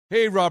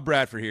Hey, Rob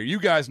Bradford here.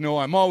 You guys know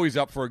I'm always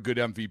up for a good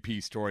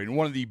MVP story, and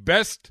one of the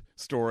best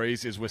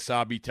stories is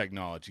Wasabi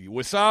Technology.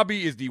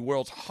 Wasabi is the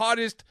world's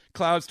hottest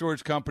cloud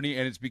storage company,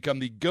 and it's become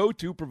the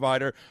go-to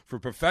provider for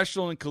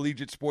professional and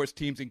collegiate sports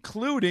teams,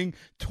 including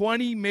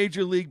 20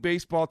 Major League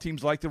Baseball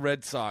teams like the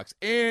Red Sox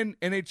and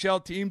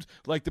NHL teams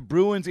like the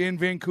Bruins and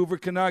Vancouver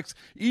Canucks.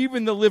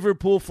 Even the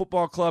Liverpool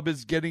Football Club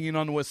is getting in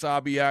on the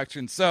Wasabi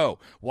action. So,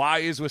 why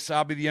is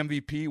Wasabi the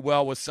MVP?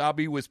 Well,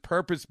 Wasabi was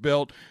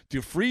purpose-built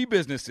to free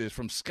businesses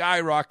from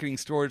skyrocketing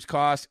storage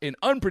costs and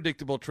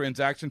unpredictable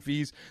transaction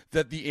fees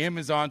that the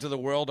Amazons of the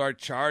world are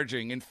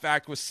charging. In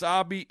fact,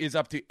 Wasabi is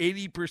up to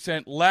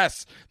 80%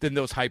 less than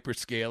those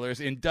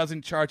hyperscalers and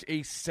doesn't charge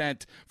a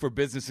cent for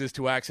businesses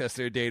to access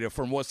their data.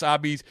 From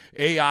Wasabi's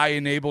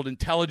AI-enabled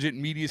intelligent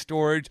media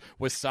storage,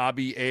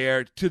 Wasabi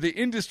Air, to the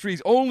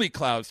industry's only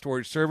cloud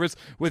storage service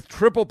with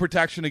triple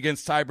protection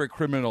against cyber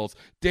criminals,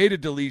 data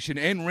deletion,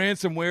 and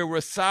ransomware,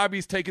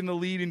 Wasabi's taken the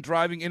lead in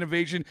driving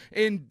innovation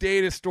in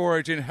data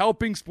storage and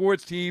helping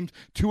sports teams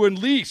to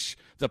unleash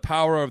the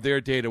power of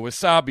their data.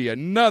 Wasabi,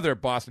 another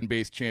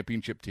Boston-based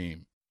championship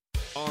team.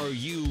 Are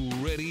you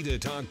ready to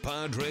talk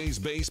Padres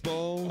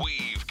baseball?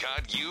 We've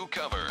got you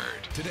covered.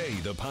 Today,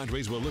 the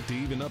Padres will look to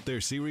even up their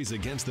series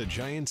against the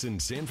Giants in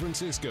San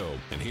Francisco.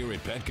 And here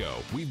at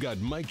Petco, we've got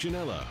Mike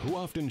Janella, who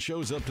often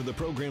shows up to the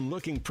program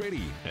looking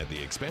pretty at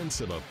the expense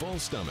of a full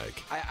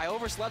stomach. I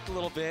overslept a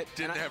little bit.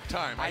 Didn't have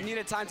time. I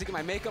needed time to get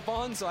my makeup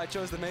on, so I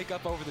chose the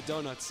makeup over the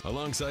donuts.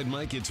 Alongside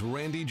Mike, it's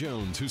Randy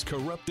Jones, who's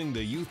corrupting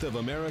the youth of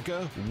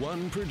America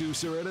one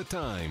producer at a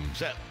time.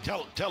 Seth,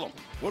 tell him.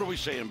 What do we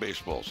say in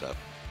baseball, Seth?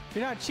 If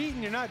you're not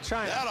cheating, you're not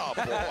trying.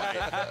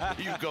 That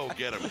boy. You go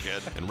get him,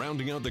 kid. And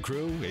rounding out the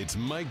crew, it's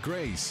Mike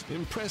Grace,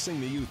 impressing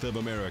the youth of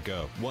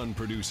America, one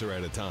producer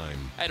at a time.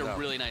 I had a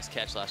really nice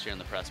catch last year in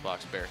the press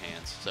box, bare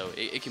hands, so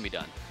it can be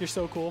done. You're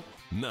so cool.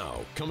 Now,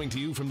 coming to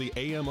you from the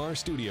AMR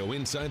studio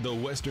inside the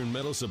Western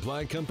Metal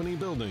Supply Company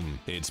building,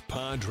 it's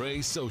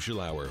Padres Social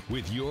Hour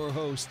with your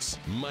hosts,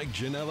 Mike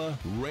Janella,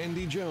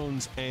 Randy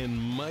Jones, and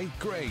Mike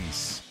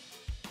Grace.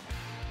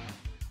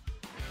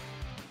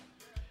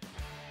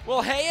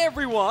 Well, hey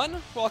everyone!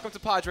 Welcome to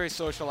Padres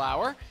Social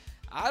Hour.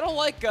 I don't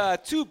like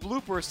two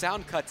blooper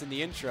sound cuts in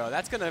the intro.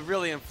 That's going to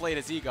really inflate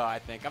his ego, I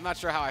think. I'm not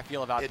sure how I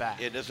feel about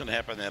that. It doesn't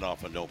happen that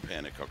often. Don't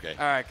panic, okay?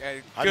 All right,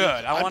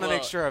 good. I want to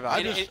make sure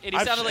about it. And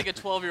he sounded like a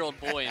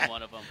 12-year-old boy in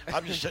one of them.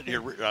 I'm just sitting here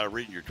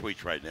reading your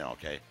tweets right now,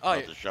 okay? Oh,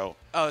 about the show.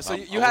 Oh, so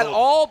you had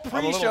all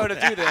pre-show to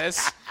do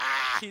this.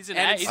 He's in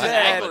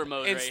angler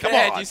mode right now.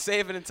 Instead, you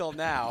save it until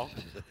now.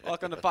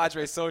 Welcome to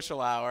Padres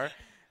Social Hour.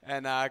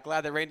 And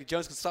glad that Randy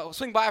Jones could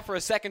swing by for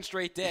a second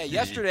straight day.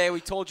 Yesterday, we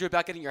told you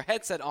about getting your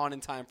headset on in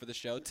time for the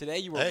show. Today,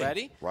 you were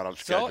ready. Right on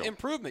schedule. So,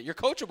 improvement. You're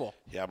coachable.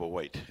 Yeah, but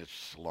wait.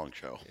 It's a long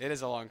show. It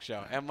is a long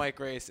show. And Mike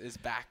Grace is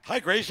back.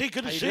 Hi, Gracie.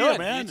 Good to see doing? you,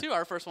 man. You too.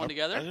 Our first one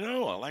together. I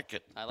know. I like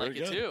it. I like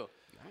Very it good. too.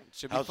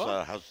 Should be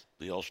fun. How's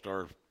the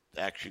All-Star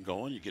action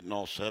going? You getting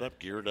all set up,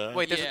 geared up?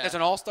 Wait, there's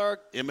an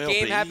All-Star MLB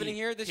game happening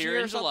here this year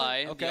in or something?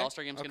 July. Okay. The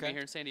All-Star Game's going to be here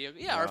in San Diego.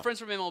 Yeah, our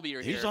friends from MLB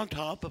are here. He's on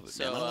top of it,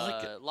 So man. I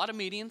like it. a lot of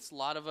meetings, a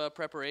lot of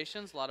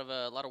preparations, a lot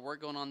of work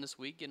going on this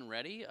week, getting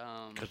ready.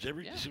 Because it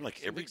seems like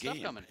every big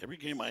stuff coming.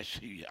 game I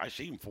see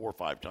him 4 or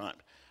 5 times.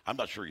 I'm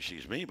not sure he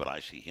sees me, but I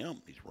see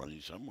him. He's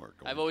running somewhere.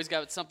 I've always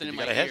got something in You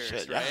my got a ears,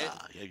 headset. right?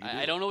 Yeah, you do.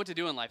 I don't know what to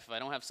do in life if I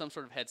don't have some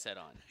sort of headset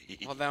on.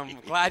 Well, then I'm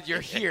glad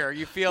you're here.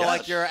 You feel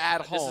like you're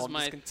at home. This is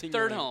my Just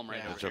third home right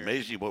yeah. now. It's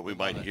amazing what we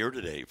might hear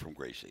today from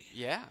Gracie.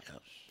 Yeah.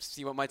 Yes.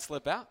 See what might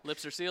slip out.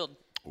 Lips are sealed.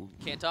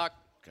 Can't talk.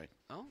 Okay.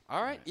 Oh,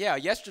 all right. Yeah,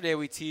 yesterday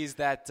we teased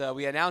that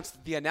we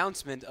announced the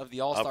announcement of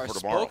the All-Star For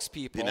tomorrow.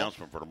 spokespeople. The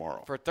announcement for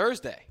tomorrow. For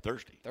Thursday.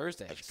 Thursday. So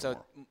That's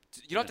tomorrow.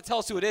 you don't have to tell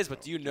us who it is,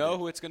 but do you know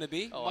who it's going to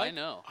be? Oh, Mike? I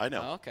know. I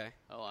know. Oh, okay.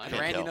 Oh, I And know.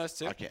 Randy tell. knows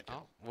too? I can't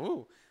tell. Oh,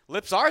 ooh.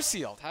 Lips are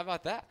sealed. How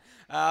about that?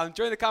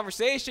 During the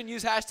conversation,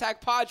 use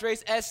hashtag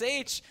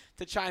PadresSH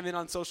to chime in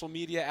on social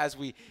media as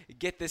we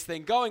get this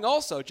thing going.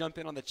 Also, jump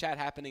in on the chat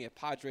happening at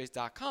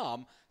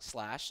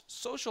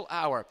Padres.com/social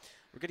hour.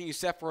 We're getting you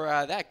set for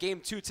that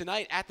Game 2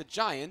 tonight at the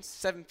Giants.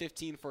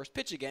 7:15 first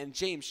pitch again.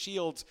 James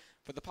Shields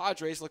for the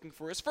Padres looking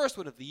for his first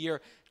win of the year.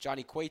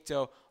 Johnny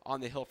Cueto on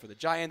the hill for the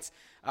Giants.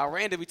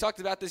 Randy, we talked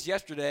about this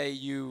yesterday.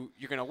 You're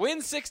going to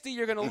win 60,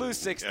 you're going to lose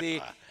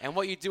 60, and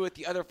what you do with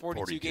the other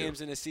 42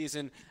 games in a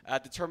season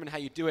determine how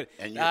you do it.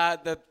 And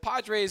the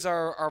Padres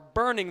are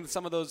burning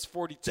some of those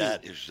 42.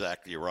 That is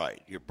exactly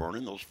right. You're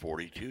burning those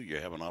 42. You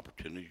have an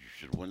opportunity. You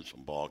should win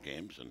some ball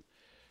games, and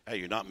hey,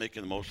 you're not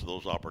making the most of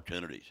those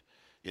opportunities.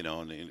 You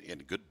know,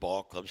 and good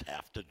ball clubs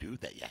have to do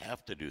that. You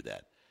have to do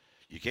that.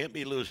 You can't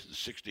be losing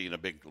 60 in a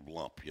big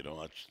lump. You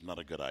know, that's not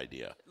a good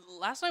idea.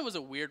 Last night was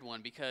a weird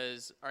one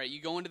because, all right,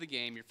 you go into the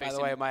game, you're facing. By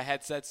the way, my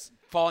headset's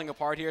falling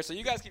apart here, so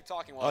you guys keep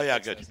talking while I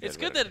fix good. this. It's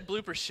good that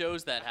Blooper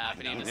shows that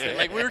happening. Yeah.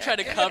 Like, we were trying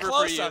to Get a cover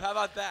for you. close-up. How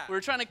about that? We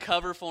were trying to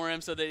cover for him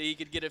so that he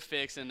could get it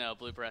fixed, and now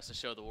Blooper has to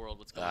show the world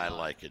what's going on. I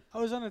like it. I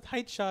was on a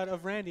tight shot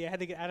of Randy. I had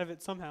to get out of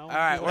it somehow. All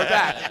right, we're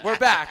back.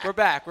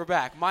 We're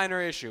back.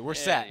 Minor issue. We're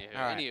set.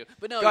 All right.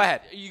 But no, Go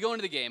ahead. You go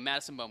into the game,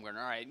 Madison Bumgarner.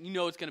 All right, you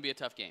know it's going to be a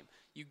tough game.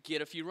 you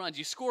get a few runs.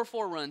 You score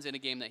 4 runs in a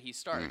game that he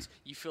starts.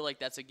 You feel like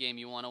that's a game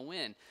you want to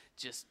win.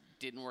 Just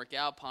didn't work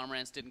out.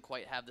 Pomerantz didn't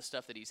quite have the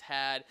stuff that he's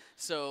had.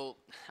 So,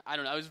 I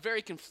don't know. I was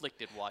very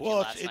conflicted watching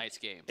last night's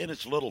game. And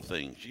it's little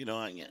things.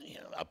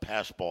 A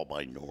pass ball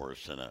by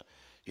Norris and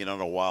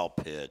a wild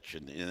pitch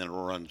and then a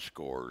run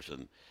scores.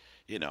 And,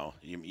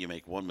 you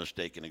make one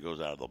mistake and it goes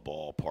out of the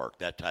ballpark,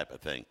 that type of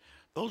thing.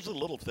 Those are the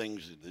little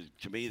things,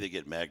 to me, they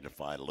get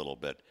magnified a little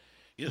bit.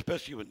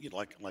 Especially when,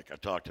 like I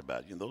talked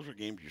about, those are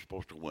games you're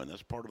supposed to win.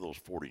 That's part of those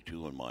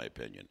 42, in my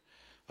opinion.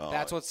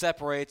 That's what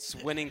separates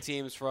winning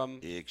teams from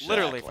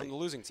literally from the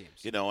losing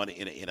teams.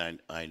 And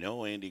I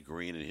know Andy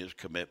Green and his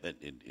commitment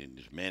in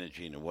his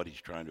managing and what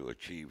he's trying to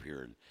achieve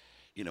here. And,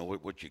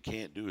 what you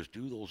can't do is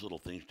do those little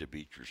things to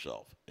beat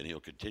yourself. And he'll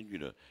continue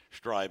to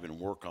strive and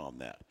work on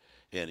that.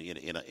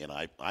 And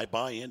I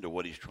buy into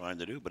what he's trying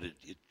to do, but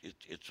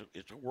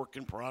it's a work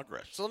in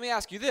progress. So let me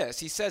ask you this.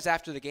 He says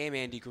after the game,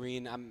 Andy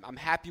Green, I'm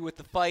happy with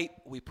the fight.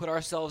 We put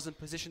ourselves in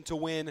position to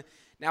win.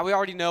 Now, we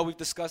already know, we've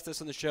discussed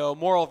this on the show,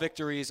 moral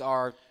victories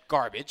are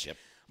garbage. Yep.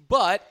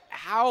 But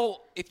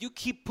if you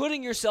keep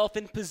putting yourself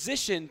in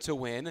position to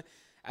win,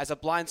 as a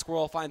blind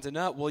squirrel finds a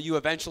nut, will you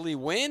eventually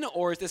win?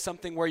 Or is this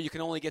something where you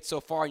can only get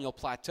so far and you'll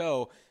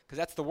plateau? Because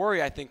that's the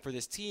worry, I think, for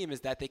this team is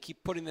that they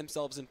keep putting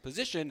themselves in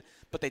position,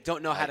 but they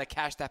don't know how to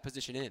cash that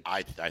position in.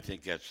 I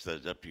think that's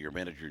up to your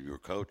manager and your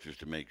coaches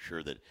to make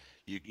sure that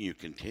you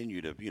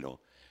continue to,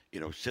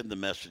 send the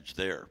message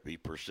there, be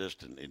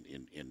persistent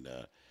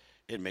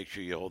and make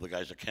sure you hold the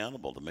guys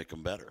accountable to make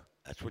them better.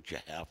 That's what you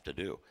have to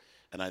do.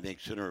 And I think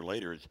sooner or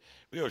later,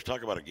 we always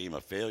talk about a game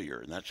of failure,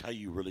 and that's how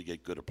you really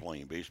get good at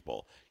playing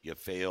baseball. You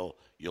fail,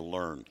 you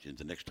learn, and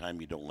the next time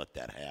you don't let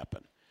that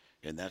happen.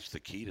 And that's the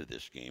key to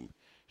this game,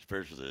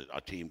 especially a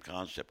team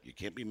concept. You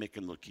can't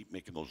keep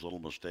making those little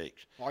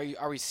mistakes.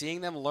 Are we seeing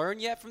them learn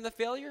yet from the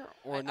failure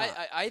or not?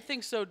 I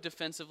think so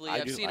defensively.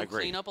 I've seen them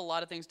clean up a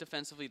lot of things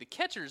defensively. The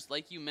catchers,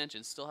 like you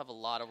mentioned, still have a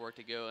lot of work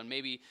to go. And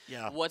maybe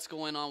what's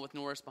going on with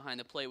Norris behind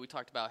the plate. We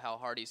talked about how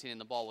hard he's hitting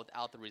the ball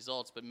without the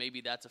results, but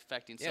maybe that's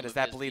affecting some of his does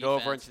that bleed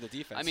defense. over into the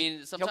defense? I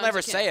mean, sometimes he'll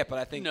never say it, but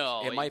I think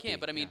it might be. be.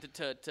 But I mean,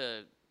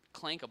 to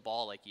clank a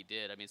ball like he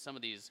did, I mean, some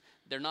of these,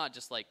 they're not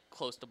just like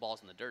close to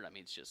balls in the dirt. I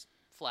mean, it's just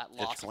flat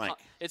loss.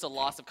 It's a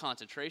loss of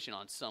concentration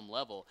on some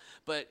level.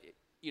 But,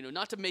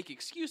 not to make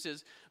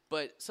excuses,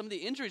 but some of the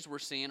injuries we're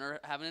seeing are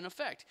having an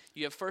effect.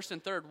 You have first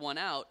and third, one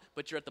out,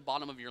 but you're at the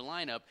bottom of your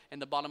lineup,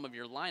 and the bottom of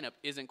your lineup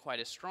isn't quite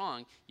as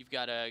strong. You've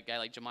got a guy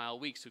like Jemile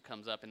Weeks who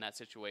comes up in that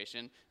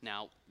situation.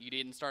 Now, you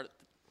didn't start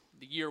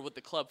the year with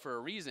the club for a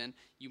reason.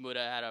 You would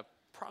have had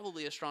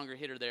probably a stronger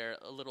hitter there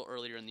a little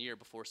earlier in the year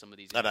before some of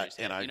these injuries.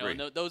 And I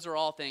agree. Those are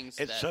all things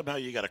and somehow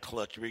you got to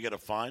clutch. You got to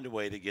find a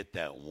way to get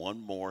that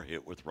one more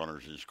hit with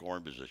runners in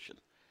scoring position.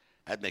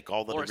 That'd make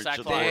all the difference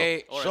in the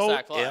world.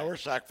 Or a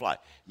sac fly.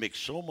 Makes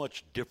so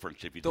much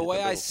difference if you do the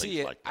way I things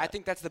see it. like that. I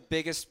think that's the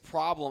biggest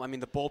problem. I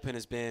mean, the bullpen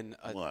has been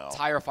a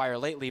tire fire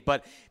lately,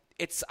 but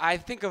I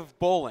think of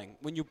bowling.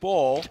 When you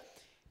bowl,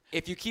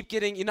 if you keep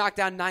you knock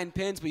down 9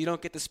 pins, but you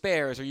don't get the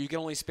spares, or you get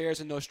only spares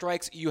and no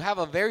strikes, you have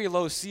a very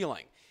low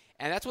ceiling.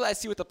 And that's what I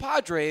see with the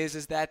Padres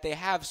is that they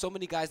have so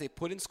many guys they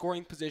put in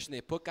scoring position,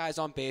 they put guys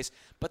on base,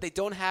 but they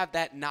don't have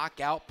that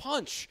knockout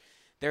punch.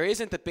 There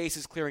isn't the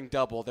bases clearing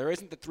double. There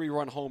isn't the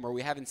 3-run homer.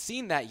 We haven't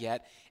seen that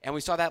yet. And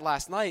we saw that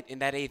last night in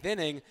that 8th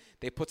inning.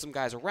 They put some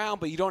guys around,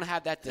 but you don't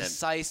have that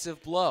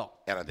decisive blow.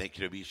 And I think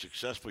to be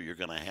successful, you're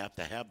going to have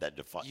that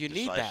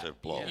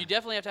decisive blow. You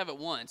definitely have to have it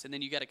once, and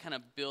then you got to kind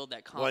of build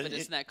that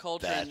confidence and that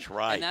culture. That's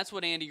right. And that's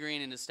what Andy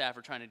Green and his staff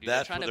are trying to do.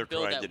 That's they're trying to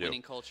build that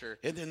winning culture.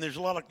 And then there's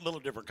a lot of little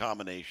different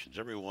combinations.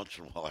 Every once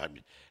in a while, and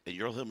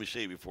you'll hear me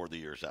say before the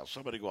year's out,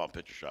 somebody go out and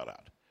pitch a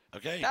shutout.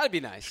 Okay? That'd be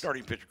nice.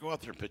 Starting pitcher, go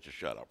out there and pitch a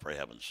shutout, for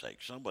heaven's sake.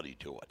 Somebody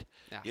do it.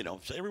 Yeah.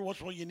 So every once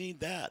in a while you need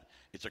that.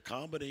 It's a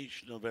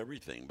combination of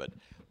everything. But,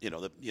 you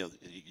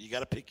got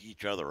to pick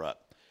each other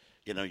up.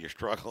 You're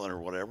struggling or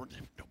whatever.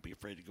 Don't be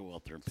afraid to go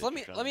out there and pitch a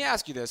shutout. Let me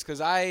ask you this,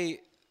 because I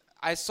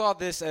saw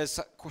this as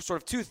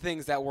sort of two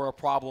things that were a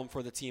problem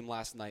for the team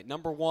last night.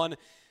 Number one,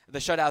 the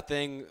shutout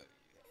thing.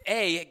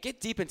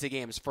 Get deep into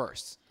games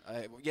first.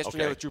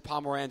 Yesterday with Drew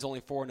Pomeranz, only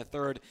 4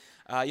 1/3.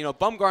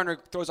 Bumgarner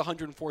throws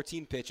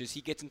 114 pitches.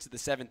 He gets into the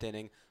 7th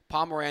inning.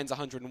 Pomeranz,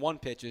 101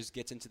 pitches,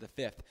 gets into the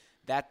 5th.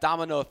 That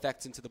domino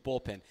effects into the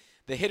bullpen.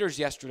 The hitters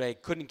yesterday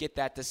couldn't get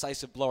that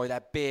decisive blow or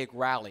that big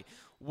rally.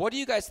 What do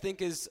you guys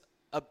think is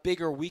a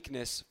bigger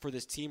weakness for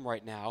this team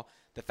right now?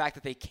 The fact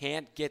that they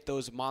can't get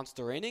those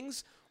monster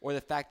innings, or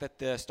the fact that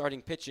the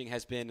starting pitching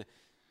has been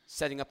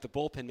setting up the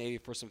bullpen maybe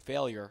for some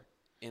failure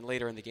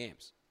later in the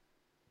games?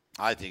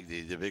 I think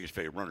the biggest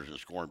favorite runners in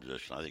scoring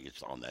position, I think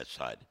it's on that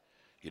side.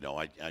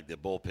 The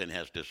bullpen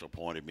has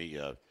disappointed me,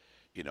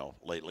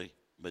 lately.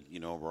 But,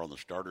 we're on the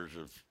starters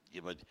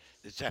but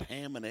it's that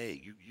ham and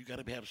egg. You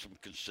got to have some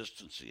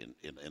consistency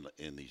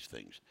in these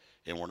things.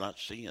 And we're not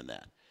seeing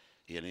that.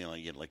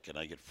 And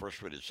I get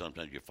frustrated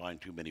sometimes. You find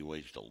too many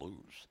ways to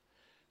lose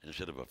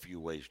instead of a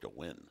few ways to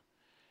win.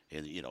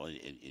 And,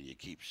 and you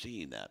keep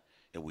seeing that.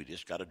 And we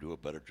just got to do a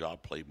better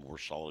job, play more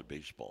solid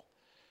baseball.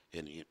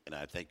 And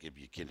I think if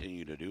you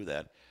continue to do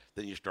that,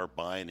 then you start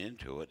buying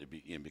into it.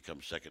 It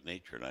becomes second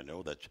nature. And I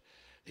know that's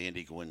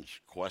Andy Gwyn's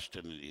quest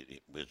and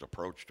his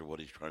approach to what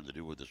he's trying to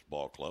do with this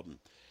ball club.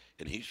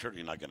 And he's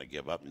certainly not going to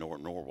give up, nor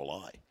will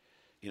I.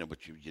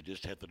 But you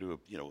just have to do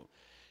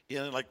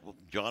it, like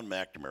John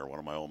McNamara, one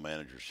of my old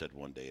managers, said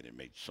one day, and it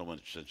made so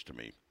much sense to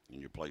me. When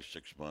you play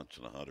 6 months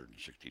and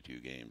 162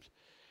 games,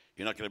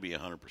 you're not going to be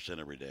 100%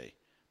 every day,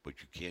 but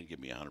you can give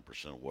me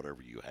 100% of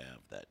whatever you have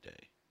that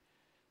day.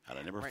 And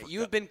I never forgot.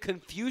 You have been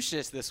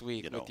Confucius this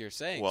week with your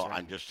sayings. Well, right?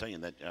 I'm just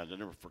saying that I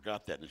never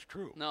forgot that, and it's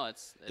true. No,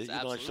 it's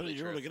absolutely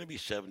you're true. only going to be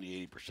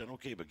 70, 80%.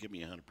 Okay, but give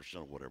me 100%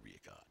 of whatever you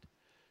got.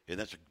 And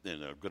that's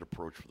a good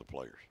approach for the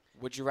players.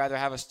 Would you rather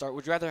have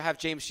Would you rather have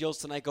James Shields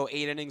tonight go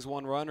 8 innings,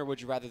 1 run, or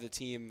would you rather the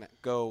team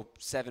go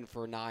 7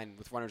 for 9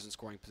 with runners in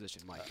scoring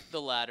position, Mike?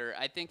 The latter.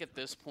 I think at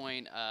this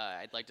point,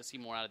 I'd like to see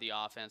more out of the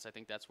offense. I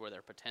think that's where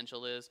their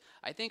potential is.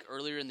 I think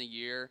earlier in the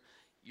year,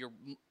 you're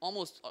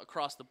almost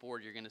across the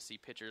board, you're going to see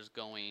pitchers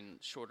going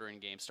shorter in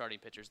games, starting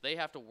pitchers. They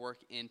have to work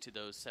into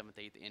those 7th,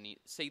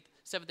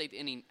 8th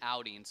inning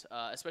outings,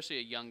 especially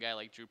a young guy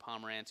like Drew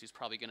Pomerantz, who's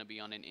probably going to be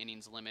on an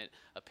innings limit,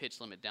 a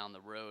pitch limit down the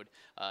road.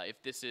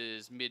 If this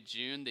is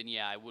mid-June, then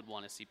yeah, I would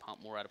want to see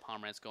more out of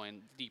Pomerantz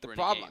going deeper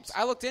into games.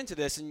 I looked into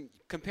this and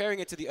comparing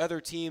it to the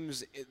other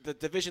teams, the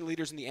division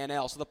leaders in the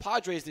NL. So the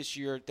Padres this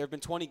year, there have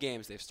been 20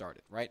 games they've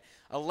started, right?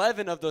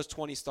 11 of those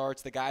 20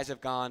 starts, the guys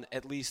have gone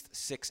at least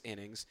 6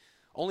 innings.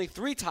 Only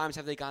 3 times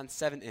have they gone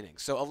 7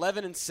 innings. So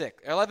 11 and 3.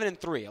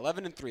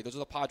 Those are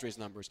the Padres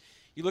numbers.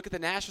 You look at the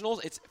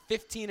Nationals, it's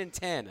 15 and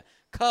 10.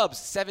 Cubs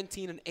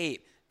 17 and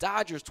 8.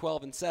 Dodgers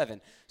 12 and 7.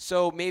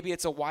 So maybe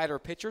it's a wider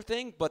pitcher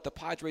thing, but the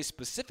Padres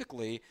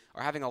specifically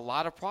are having a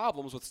lot of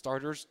problems with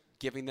starters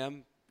giving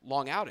them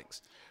long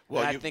outings.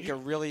 Well, I think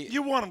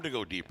you want them to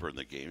go deeper in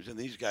the games, and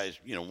these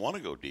guys, want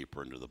to go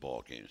deeper into the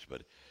ball games.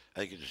 But I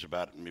think it's just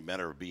about a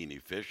matter of being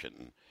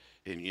efficient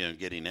and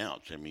getting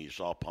outs. I mean, you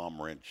saw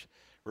Pomerantz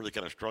really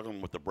kind of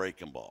struggling with the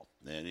breaking ball,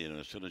 and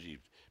as soon as he's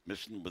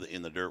missing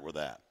in the dirt with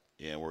that,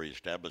 where he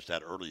established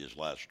that early his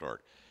last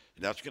start,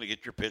 and that's going to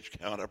get your pitch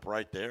count up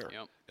right there,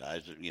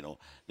 guys. No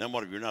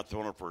matter if you're not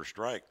throwing it for a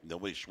strike,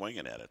 nobody's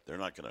swinging at it. They're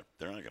not going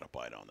to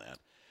bite on that,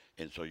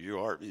 and so you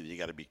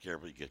got to be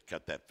careful. You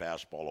cut that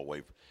fastball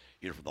away,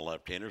 from the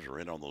left-handers or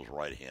in on those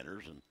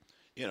right-handers, and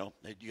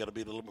you got to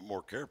be a little bit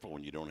more careful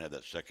when you don't have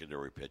that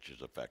secondary pitch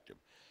as effective,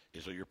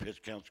 and so your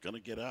pitch count's going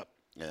to get up,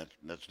 and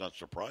that's not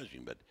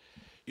surprising, but.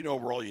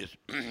 Overall, as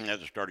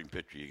a starting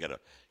pitcher, you got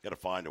to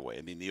find a way.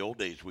 I mean, in the old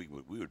days, we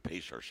would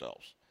pace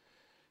ourselves.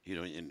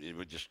 And it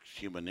was just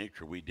human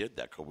nature. We did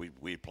that because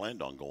we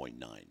planned on going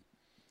 9.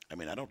 I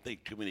mean, I don't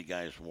think too many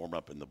guys warm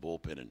up in the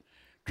bullpen and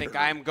think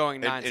I'm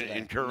going 9 today.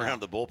 And turn around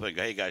the bullpen and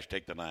go, hey, guys,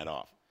 take the night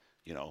off.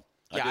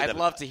 I'd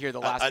love to hear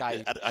the last guy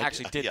who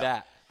actually did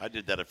that. I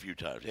did that a few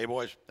times. Hey,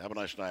 boys, have a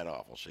nice night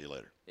off. I'll see you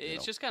later.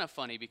 It's just kind of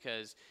funny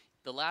because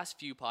the last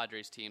few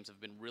Padres teams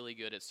have been really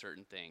good at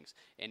certain things.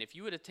 And if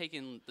you would have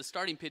taken the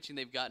starting pitching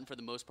they've gotten for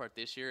the most part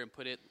this year and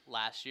put it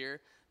last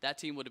year, that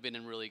team would have been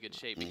in really good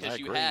shape because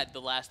you had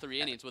the last 3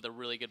 innings with a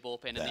really good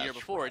bullpen, and the year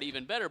before an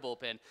even better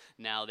bullpen.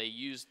 Now they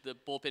used the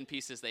bullpen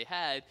pieces they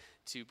had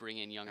to bring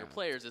in younger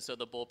players, and so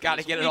the bullpen got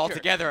to get it all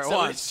together at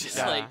once. It's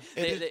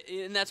just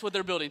and that's what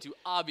they're building to,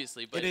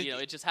 obviously. But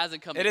it just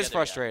hasn't come. It is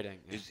frustrating.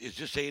 It's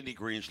just Andy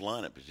Green's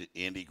lineup. Is it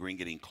Andy Green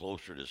getting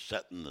closer to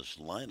setting this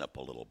lineup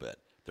a little bit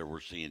that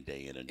we're seeing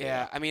day in and day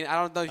out? I mean, I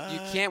don't know. You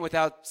can't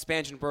without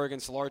Spangenberg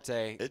and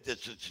Solarte.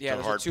 It's those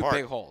a hard are 2 part,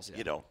 big holes.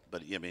 Yeah.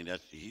 But I mean,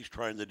 he's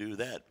trying to do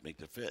that, make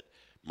the fit.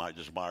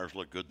 Does Myers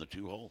look good in the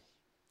 2-hole?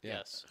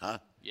 Yes. Huh?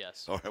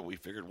 Yes. All right, we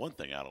figured one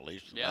thing out at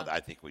least. Yeah. I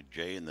think with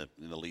Jay in the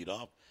lead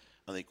off,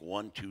 I think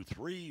 1, 2,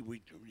 3,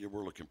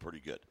 we're looking pretty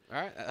good.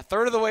 All right, a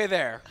third of the way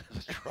there.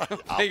 That's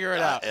right. Figure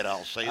it out. And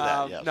I'll say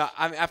that. Yes. No,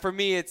 for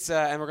me, it's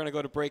and we're going to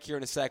go to break here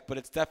in a sec, but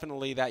it's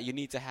definitely that you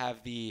need to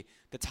have the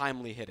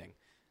timely hitting.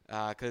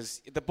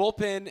 Because the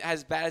bullpen,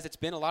 as bad as it's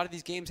been, a lot of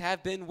these games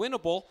have been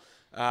winnable,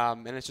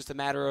 and it's just a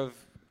matter of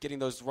getting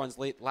those runs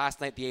late.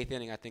 Last night, the 8th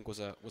inning, I think, was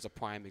a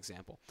prime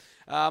example.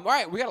 All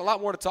right, we got a lot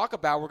more to talk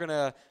about. We're going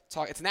to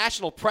talk. It's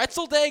National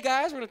Pretzel Day,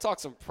 guys. We're going to talk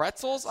some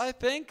pretzels, I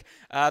think.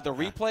 The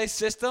replay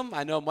system.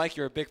 I know, Mike,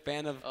 you're a big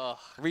fan of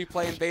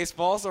replay in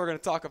baseball, so we're going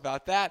to talk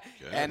about that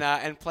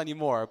and plenty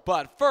more.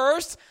 But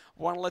first,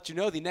 I want to let you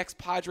know the next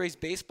Padres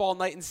baseball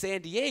night in San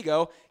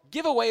Diego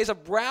giveaway is a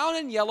brown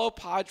and yellow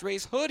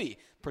Padres hoodie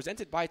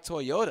presented by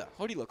Toyota.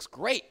 Hoodie looks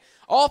great.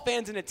 All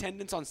fans in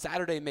attendance on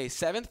Saturday, May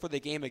 7th for the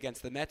game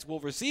against the Mets will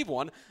receive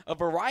one. A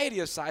variety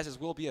of sizes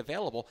will be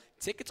available.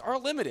 Tickets are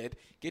limited.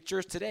 Get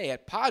yours today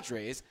at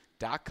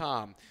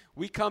Padres.com.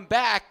 We come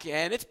back,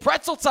 and it's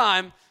pretzel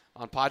time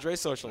on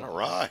Padres Social. All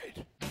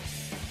right.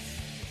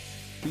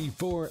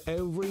 Before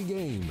every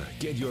game,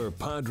 get your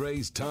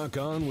Padres talk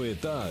on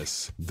with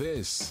us.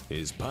 This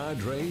is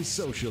Padres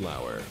Social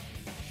Hour.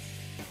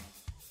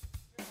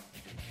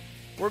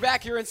 We're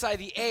back here inside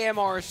the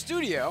AMR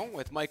studio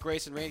with Mike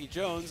Grace and Randy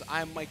Jones.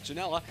 I'm Mike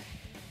Janella.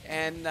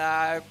 And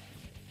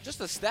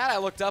just a stat I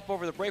looked up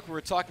over the break, we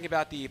were talking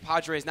about the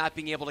Padres not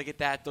being able to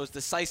get those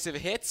decisive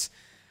hits.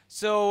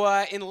 So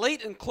in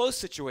late and close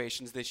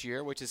situations this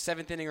year, which is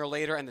 7th inning or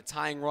later and the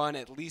tying run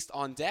at least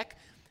on deck,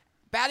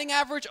 batting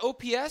average,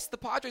 OPS, the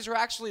Padres are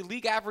actually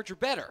league average or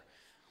better.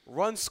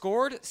 Runs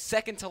scored,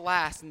 second to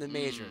last in the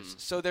majors.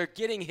 So they're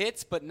getting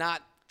hits but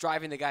not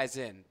driving the guys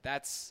in.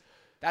 That's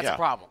a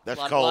problem. A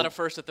lot of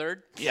first to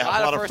third? Yeah,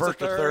 a lot of first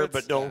to third,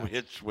 but no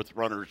hits with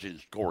runners in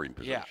scoring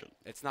position.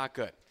 Yeah, it's not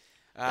good.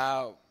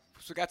 So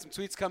we got some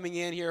tweets coming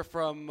in here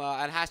from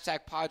on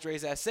hashtag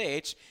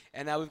PadresSH,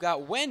 and we've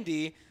got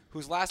Wendy,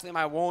 whose last name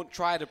I won't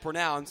try to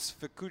pronounce,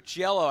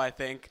 Ficucciello, I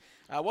think.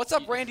 What's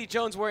up, Randy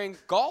Jones wearing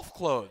golf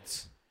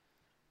clothes?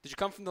 Did you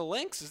come from the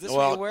links? Is this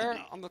what you wear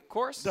on the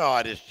course? No,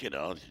 I just,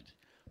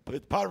 but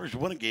if the Padres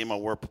win a game,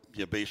 I'll wear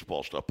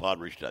baseball stuff,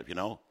 Padres stuff,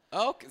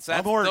 Okay, so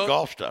I'm wearing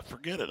golf stuff.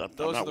 Forget it. I'm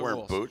not wearing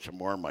rules. boots. I'm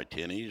wearing my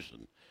tinnies,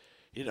 and,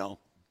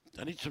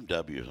 I need some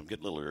W's. I'm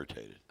getting a little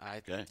irritated.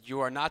 Okay? You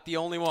are not the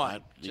only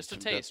one. Just a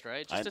taste,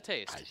 right? Just a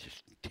taste. I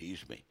just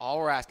tease me. All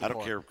we're asking I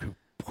don't for. care who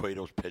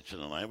Cueto's pitching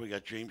tonight. We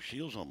got James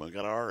Shields on. We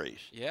got our ace.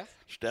 Yeah.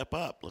 Step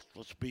up.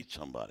 Let's beat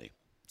somebody.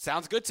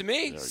 Sounds good to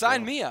me. There Sign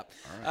go. me up.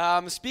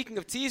 Right. Speaking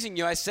of teasing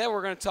you, I said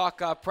we're going to talk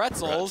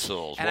pretzels.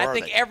 And Where I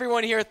think are they?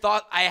 everyone here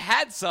thought I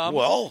had some.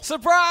 Well.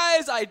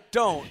 Surprise, I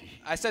don't.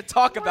 I said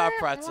talk about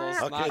pretzels.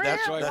 Okay, not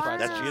that's enjoy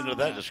pretzels. the end of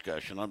that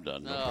discussion. I'm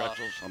done. No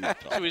pretzels. I'm not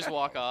Should talking. we just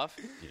walk off?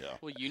 Yeah.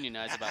 We'll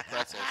unionize about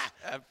pretzels.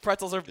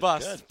 Pretzels are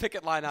bust. good.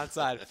 Picket line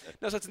outside.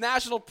 No, so it's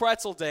National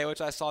Pretzel Day, which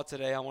I saw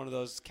today on one of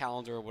those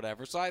calendar or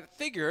whatever. So I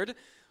figured,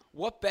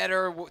 what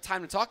better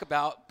time to talk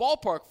about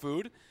ballpark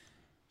food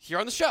here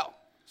on the show.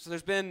 So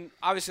there's been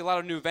obviously a lot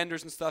of new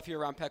vendors and stuff here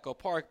around Petco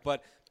Park,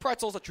 but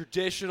pretzels, a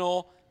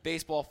traditional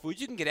baseball food.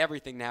 You can get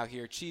everything now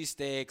here: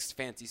 cheesesteaks,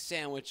 fancy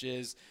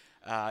sandwiches,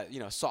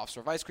 soft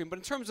serve ice cream. But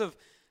in terms of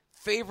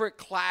favorite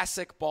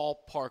classic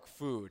ballpark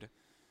food,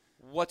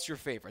 what's your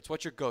favorites?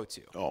 What's your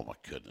go-to? Oh, my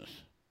goodness.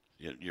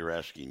 You're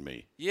asking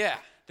me. Yeah.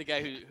 The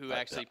guy who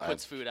actually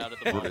puts food out of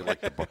the I really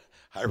bar.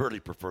 I really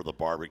prefer the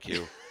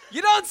barbecue.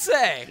 You don't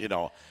say.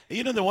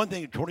 The one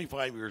thing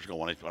 25 years ago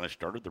when I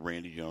started the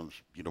Randy Jones,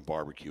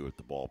 barbecue at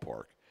the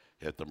ballpark,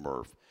 at the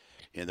Murph,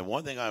 and the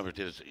one thing I was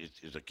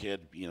as a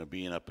kid,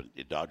 being up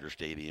at Dodger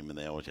Stadium, and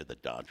they always had the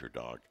Dodger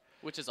dog.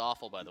 Which is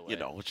awful, by the way.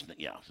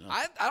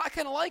 I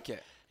kind of like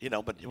it.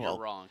 But You're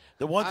wrong.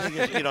 The one thing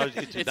is,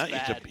 it's It's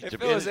bad. If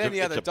it was any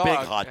other a dog, big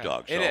hot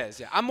dog. It so is.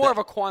 Yeah. I'm more of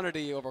a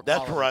quantity over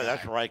quality.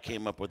 That's where I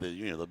came up with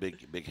the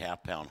big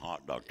half-pound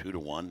hot dog,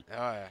 2-to-1.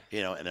 Oh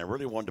yeah. And I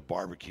really wanted to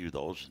barbecue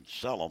those and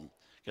sell them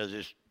because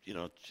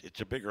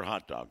it's a bigger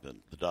hot dog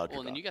than the Dodger Well,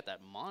 and then dog. you got that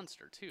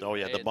monster too. Oh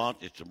yeah, right?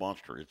 it's a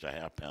monster. It's a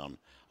half-pound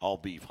all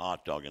beef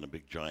hot dog in a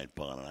big giant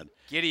bun. And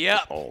Giddy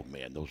up. Oh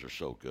man, those are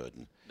so good.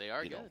 And, They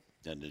are good.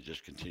 And they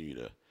just continue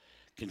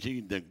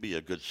to be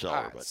a good seller.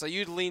 All right, But so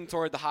you'd lean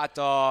toward the hot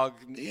dog,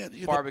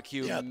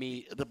 barbecue, the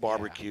meat. The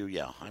barbecue,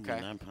 yeah. Okay.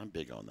 I'm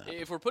big on that.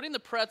 If we're putting the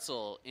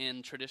pretzel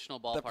in traditional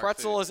ballpark The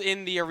pretzel food, is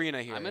in the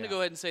arena here. I'm going to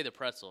go ahead and say the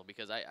pretzel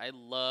because I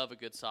love a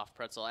good soft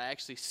pretzel. I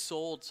actually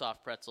sold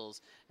soft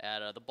pretzels at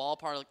the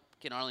ballpark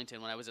in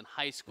Arlington when I was in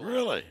high school.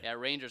 Really? Yeah,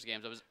 Rangers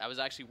games. I was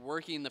actually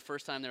working the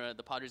first time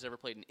the Padres ever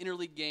played an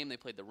interleague game. They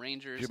played the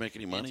Rangers. Did you make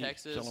any money in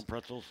Texas. selling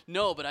pretzels?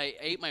 No, but I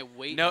ate my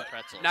weight No, in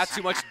pretzels. not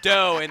too much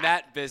dough in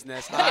that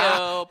business.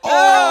 Hey-o.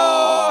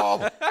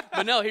 Oh!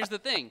 But no, here's the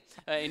thing,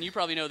 and you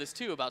probably know this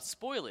too about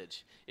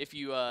spoilage. If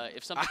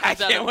something I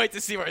comes out can't of, wait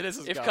to see where this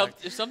is going.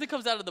 if something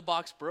comes out of the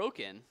box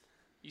broken,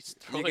 you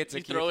throw You it, get to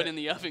you keep throw it it. in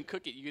the oven,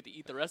 cook it. You get to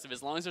eat the rest of it.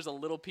 As long as there's a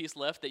little piece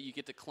left that you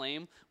get to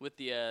claim with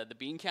the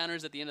bean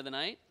counters at the end of the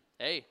night.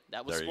 Hey,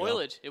 that was There you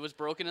spoilage. It was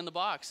broken in the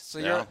box. So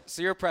Yeah.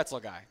 you're a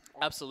pretzel guy.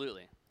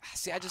 Absolutely.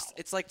 See,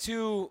 it's like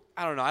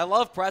I don't know. I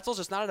love pretzels,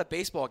 just not at a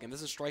baseball game. It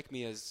doesn't strike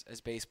me as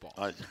baseball.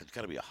 It's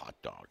got to be a hot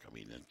dog. I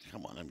mean,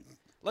 come on.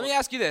 Let me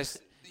ask you this.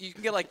 You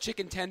can get like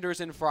chicken tenders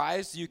and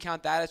fries. Do you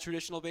count that as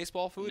traditional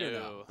baseball food or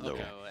No. no?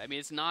 No. I mean,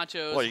 it's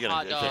nachos, Well, you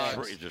hot got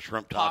dogs. is a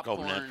shrimp taco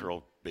popcorn.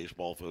 natural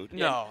baseball food?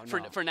 No.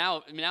 For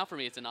now for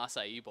me, it's an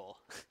acai bowl.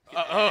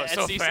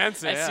 So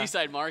fancy, At yeah.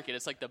 Seaside Market,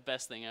 it's like the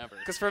best thing ever.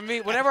 Because for me,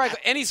 whenever I go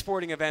any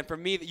sporting event, for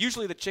me,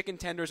 usually the chicken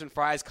tenders and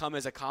fries come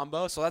as a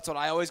combo. So that's what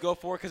I always go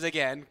for. Because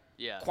again,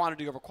 Yeah.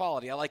 quantity over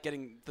quality. I like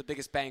getting the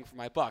biggest bang for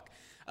my buck.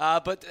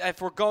 But if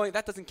we're going,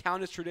 that doesn't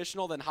count as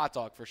traditional, then hot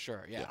dog for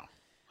sure. Yeah.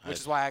 Which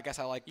is why I guess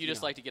I like. You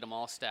just like to get them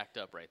all stacked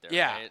up right there.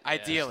 Yeah, right?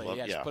 ideally.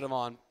 Yeah. Just put them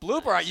on.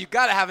 Blooper, you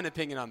got to have an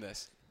opinion on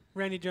this.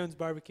 Randy Jones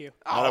barbecue.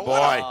 Atta boy.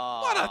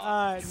 What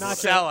a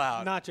Nachos.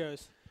 sellout.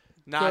 Nachos.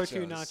 nachos.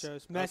 Go-to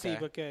nachos. Messy Okay.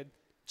 but good.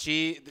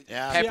 Cheese,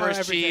 Yeah. peppers,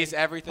 Everything. cheese,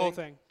 everything. Whole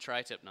thing.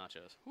 Tri-tip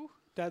nachos. Whew.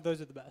 Those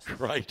are the best.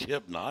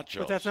 Tri-tip nachos.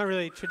 But that's not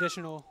really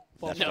traditional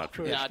That's ballpark not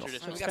food. traditional. Not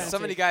traditional. We got Fancy. so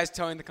many guys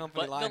towing the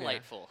company But line here.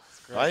 delightful.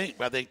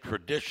 I think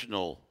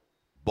traditional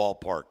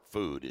ballpark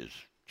food is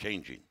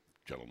changing,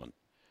 gentlemen.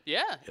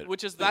 Yeah,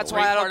 which is the That's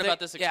great why I don't part think, about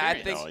this yeah,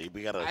 experience. I think, No,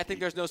 we gotta- I think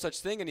there's no such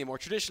thing anymore.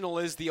 Traditional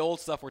is the old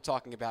stuff we're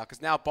talking about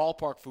because now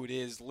ballpark food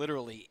is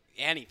literally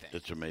anything.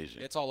 It's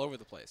amazing. It's all over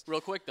the place. Real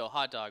quick though,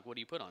 hot dog. What do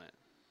you put on it?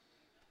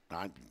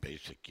 I'm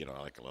basic, I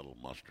like a little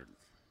mustard.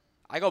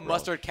 I go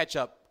mustard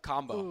ketchup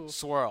combo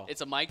swirl.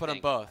 It's a Mike Put thing.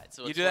 them both.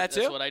 So You do that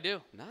too? That's what I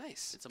do.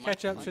 Nice. It's a Mike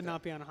Ketchup thing. should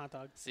not be on a hot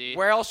dog. See,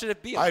 Where else should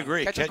it be? I on?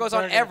 agree. Ketchup goes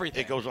on everything.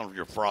 It goes on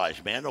your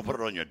fries, man. Don't put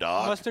it on your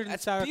dog. Mustard and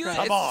That's sauerkraut.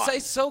 beautiful. Come on.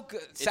 It's so good.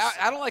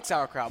 I don't like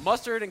sauerkraut.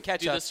 Mustard and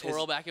ketchup. do the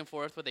swirl back and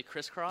forth where they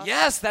crisscross.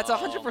 Yes, that's Oh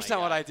 100% my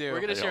what God. I do.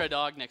 We're gonna Yeah. share a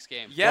dog next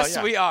game. Yes, Well,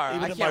 yeah. we are.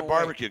 Even I at my can't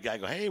barbecue guy,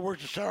 go, hey,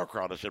 where's the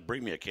sauerkraut? I said,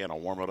 bring me a can. I'll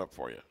warm it up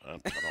for you. I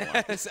don't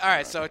like it. All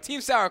right, so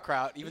Team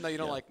Sauerkraut, even though you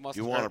don't like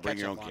mustard You want or to bring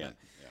your own ketchup on can. it.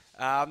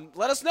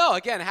 Let us know.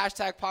 Again,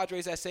 hashtag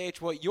PadresSH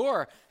what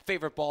your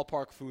favorite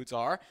ballpark foods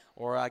are,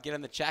 or get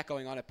in the chat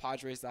going on at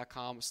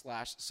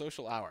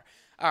Padres.com/social hour.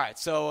 All right,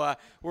 so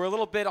we're a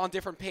little bit on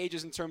different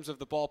pages in terms of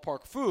the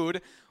ballpark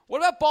food. What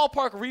about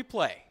ballpark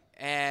replay?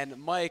 And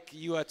Mike,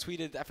 you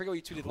tweeted, I forget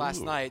what you tweeted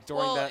last night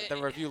during the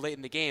review late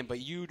in the game, but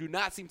you do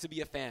not seem to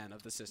be a fan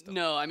of the system.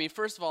 No, I mean,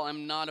 first of all,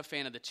 I'm not a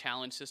fan of the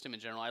challenge system in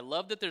general. I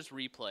love that there's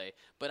replay,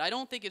 but I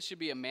don't think it should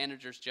be a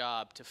manager's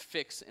job to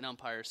fix an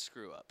umpire's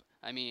screw-up.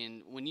 I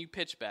mean, when you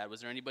pitch bad,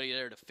 was there anybody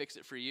there to fix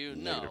it for you?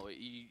 No,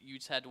 you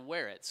just had to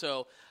wear it.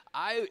 So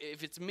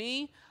if it's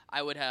me,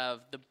 I would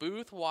have the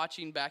booth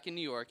watching back in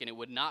New York, and it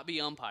would not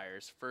be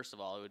umpires. First of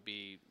all, it would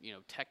be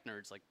tech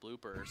nerds like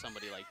Blooper or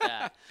somebody like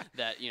that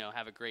that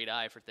have a great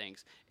eye for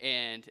things.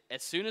 And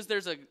as soon as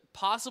there's a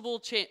possible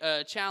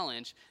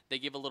challenge, they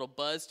give a little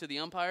buzz to the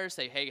umpires,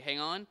 say, "Hey, hang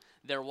on."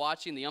 They're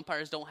watching. The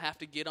umpires don't have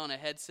to get on a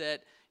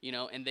headset.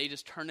 And they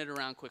just turn it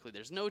around quickly.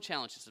 There's no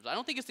challenge systems. I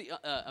don't think it's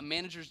a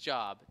manager's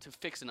job to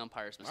fix an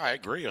umpire's mistake. I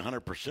agree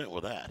 100%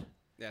 with that.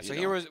 Yeah, so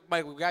here was,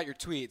 Mike, we got your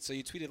tweet. So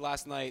you tweeted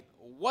last night,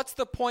 what's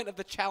the point of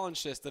the challenge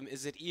system?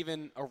 Is it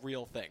even a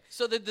real thing?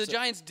 So the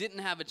Giants didn't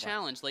have a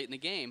challenge late in the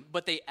game,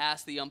 but they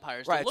asked the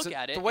umpires to Right, look so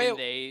at it, the way and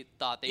they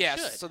thought they Yes,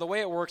 should. so the way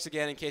it works,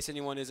 again, in case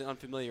anyone isn't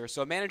unfamiliar,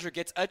 so a manager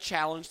gets a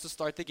challenge to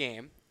start the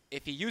game.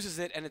 If he uses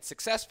it and it's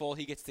successful,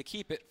 he gets to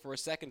keep it for a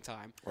second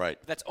time. Right.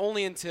 That's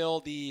only until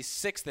the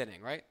 6th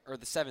inning, right? Or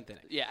the 7th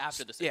inning. Yeah,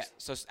 after the 6th. Yeah,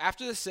 so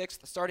after the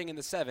 6th, starting in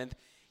the 7th,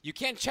 you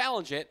can't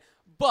challenge it,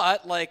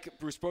 but like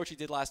Bruce Bochy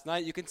did last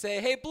night, you can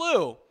say, hey,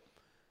 Blue,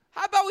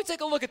 how about we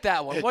take a look at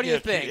that one? What do you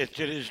think? It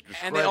is discretion.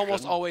 And they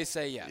almost always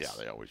say yes. Yeah,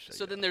 they always say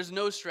So yes. then there's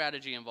no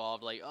strategy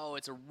involved, like, oh,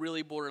 it's a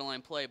really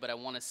borderline play, but I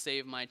want to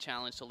save my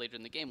challenge till later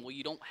in the game. Well,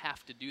 you don't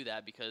have to do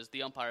that because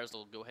the umpires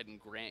will go ahead and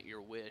grant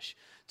your wish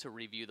to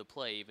review the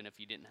play, even if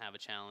you didn't have a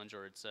challenge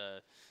or it's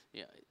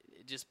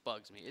it just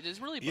bugs me. It just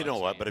really bugs me. You know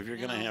what? But if you're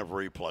going to have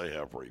replay,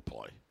 have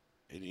replay.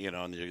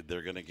 And,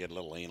 they're going to get a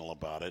little anal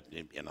about it,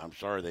 and I'm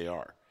sorry they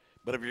are.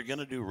 But if you're going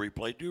to do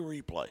replay, do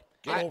replay.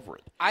 Get over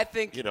it. I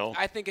think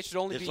I think it should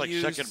only it's be like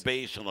used. second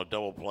base on a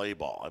double play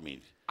ball. I mean,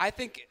 I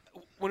think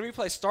when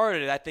replay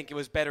started, I think it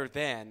was better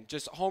then.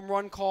 Just home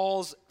run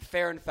calls,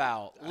 fair and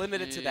foul,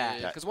 limited to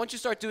that. Yeah. Because once you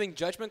start doing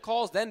judgment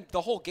calls, then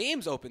the whole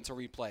game's open to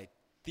replay.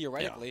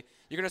 Theoretically,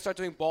 you're going to start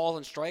doing ball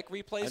and strike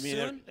replays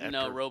soon.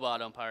 No,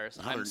 robot umpires.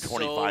 I'm so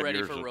 125 ready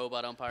years for of-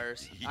 robot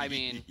umpires. I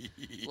mean,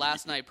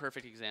 last night,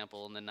 perfect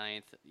example in the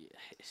 9th.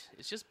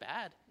 It's just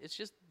bad. It's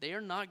just they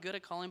are not good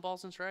at calling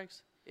balls and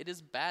strikes. It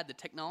is bad. The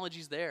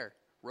technology's there.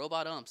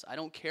 Robot umps. I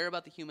don't care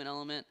about the human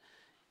element.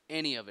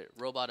 Any of it.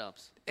 Robot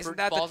umps. Isn't For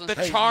that balls the and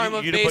strikes. charm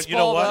of but you know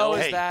baseball, what? though?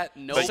 Hey, Is that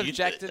no but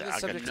subjective? I got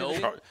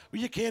subjectivity? Well,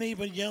 you can't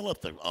even yell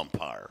at the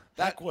umpire.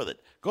 Heck with it.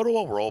 Go to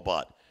a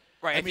robot.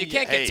 Right. I If mean, you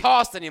can't hey, get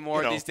tossed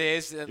anymore these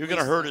days, you're going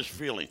to hurt his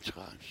feelings.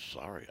 I'm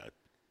sorry.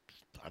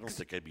 I don't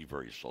think I'd be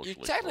very socially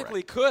You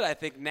technically correct. could, I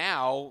think,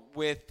 now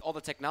with all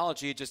the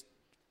technology, just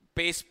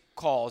base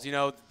calls.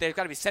 There's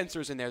got to be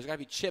sensors in there. There's got to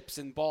be chips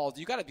and balls.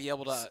 You got to be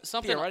able to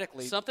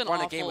theoretically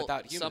run a game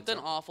without humans. Something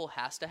awful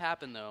has to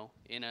happen though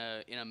in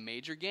a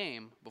major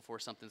game before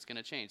something's going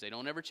to change. They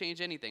don't ever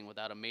change anything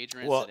without a major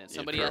incident. yeah,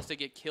 Somebody true. has to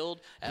get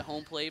killed at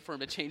home plate for them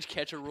to change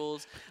catcher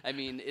rules. I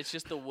mean, it's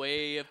just the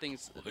way of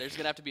things. There's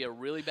going to have to be a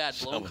really bad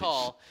blown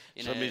call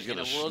in Somebody's a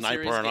going to World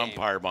sniper Series an game.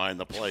 umpire behind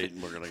the plate,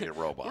 and we're going to get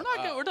robot. We're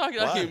not. We're talking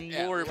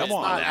what? more. Come Let's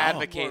on not now.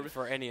 advocate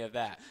for any of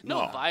that.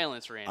 No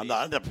violence, Randy. I'm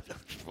not.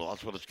 Well,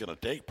 that's what it's going to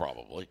take,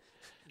 probably.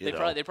 They'd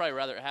probably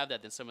rather have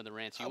that than some of the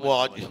rants you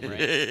Well, went on with them,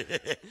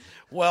 right?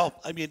 well,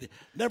 I mean,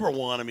 number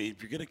one,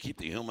 if you're going to keep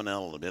the human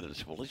element in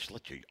it, well, let's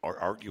let you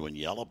argue and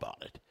yell about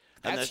it.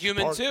 And That's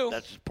human, part, too.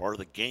 That's part of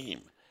the game.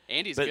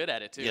 Andy's But, good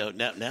at it too.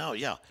 Now,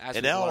 yeah. As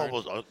And we've now all learned.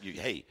 of us,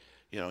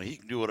 he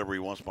can do whatever he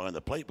wants behind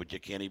the plate, but you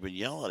can't even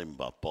yell at him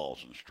about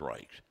balls and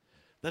strikes.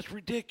 That's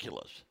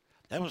ridiculous.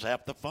 That was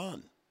half the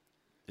fun.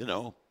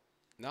 No,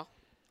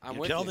 I'm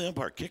You with tell you. the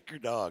umpire, kick your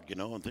dog,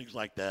 and things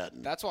like that.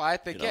 And That's why I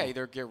think, You know.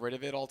 either get rid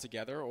of it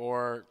altogether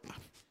or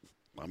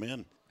I'm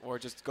in.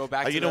 just go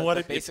back to you know the, what? the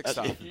If- basic if-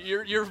 stuff.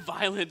 Your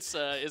violence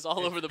is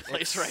all over the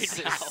place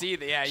right now. See, you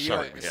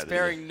Sorry, are yeah,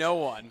 sparing no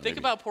one. Think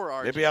about poor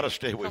Archie. Maybe I ought to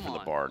stay away Come from the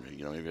on. barn.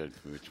 Maybe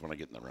it's when I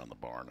get around the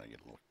barn, I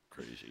get a little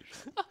crazy.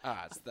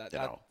 It's that, You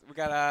know. we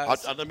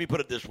got Let me put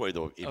it this way,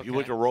 though. If Okay. you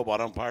look at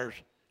robot umpires,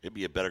 it'd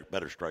be a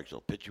better strike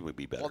zone. Pitching would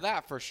be better. well,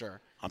 that for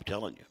sure. I'm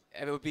telling you.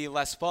 And it would be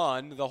less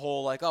fun. The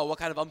whole what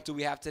kind of ump do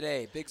we have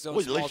today? Big zone, Well,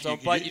 at small least zone.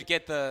 you- But you- you'd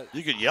get the.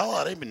 You could yell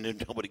at him and then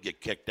nobody get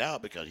kicked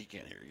out because he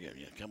can't hear you.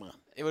 Yeah, come on.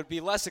 It would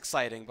be less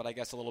exciting, but I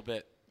guess a little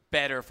bit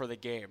better for the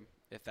game.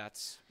 if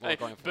that's what we're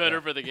going for. Better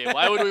for the game.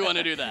 Why would we want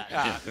to do that?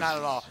 Not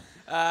at all.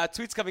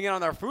 Tweets coming in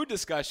on our food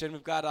discussion.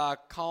 We've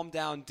got Calm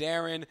Down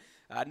Darren.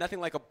 Nothing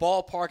like a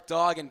ballpark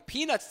dog and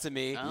peanuts to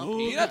me. Oh,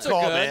 Peanuts are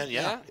call, good. man.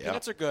 Yeah.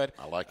 Peanuts are good.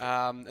 I like it.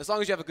 As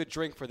long as you have a good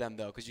drink for them,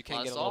 though, because you can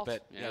Lot get of a little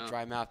salt. bit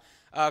dry mouth.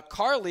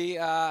 Carly,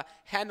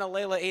 Hannah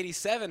Layla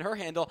 87, her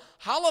handle,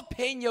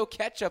 jalapeno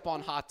ketchup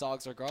on hot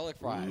dogs or garlic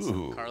fries.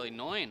 Ooh. Carly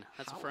Noyne.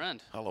 That's a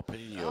friend.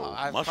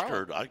 Jalapeno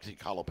mustard. I think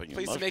jalapeno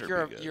Pleased mustard to make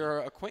would be good. your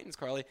acquaintance,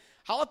 Carly.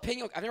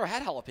 Jalapeno, I've never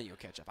had jalapeno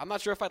ketchup. I'm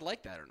not sure if I'd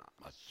like that or not.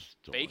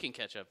 Bacon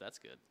ketchup. That's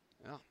good.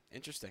 Oh,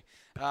 interesting.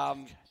 All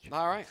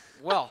right.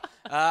 Well,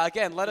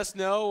 again, let us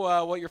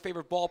know what your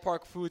favorite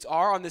ballpark foods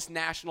are on this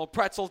National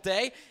Pretzel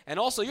Day, and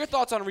also your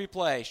thoughts on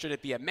replay. Should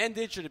it be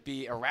amended? Should it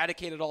be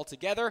eradicated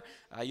altogether?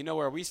 You know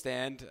where we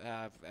stand.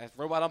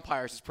 Robot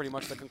umpires is pretty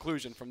much the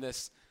conclusion from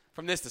this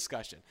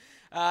discussion.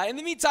 In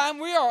the meantime,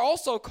 we are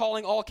also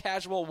calling all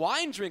casual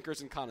wine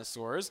drinkers and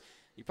connoisseurs.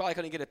 You probably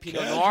couldn't get a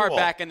Pinot Noir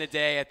back in the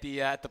day at the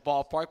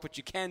ballpark, but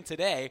you can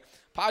today.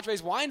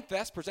 Padres Wine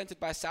Fest, presented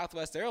by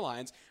Southwest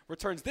Airlines,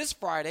 returns this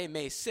Friday,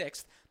 May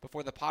 6th,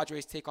 before the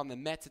Padres take on the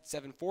Mets at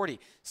 7:40.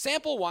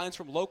 Sample wines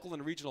from local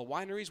and regional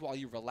wineries while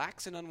you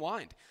relax and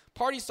unwind.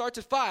 Party starts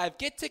at 5.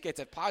 Get tickets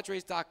at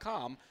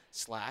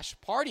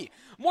padres.com/party.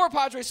 More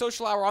Padres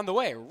Social Hour on the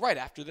way right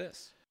after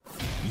this.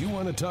 You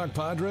want to talk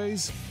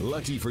Padres?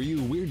 Lucky for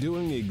you, we're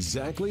doing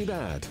exactly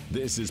that.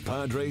 This is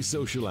Padres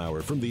Social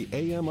Hour from the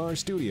AMR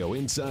studio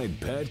inside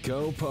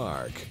Petco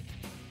Park.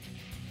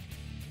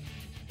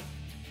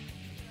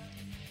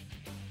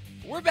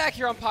 We're back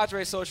here on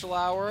Padres Social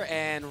Hour,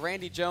 and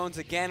Randy Jones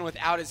again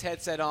without his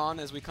headset on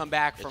as we come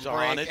back from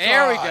break.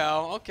 There we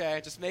go.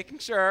 Okay, just making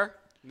sure.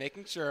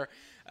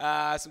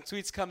 Some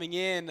tweets coming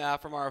in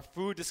from our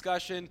food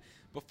discussion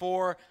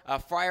before.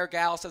 Friar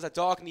Gal says a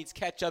dog needs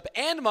ketchup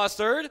and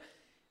mustard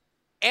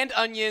and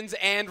onions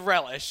and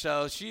relish.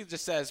 So she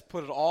just says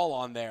put it all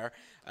on there.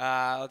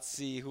 Let's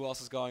see who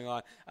else is going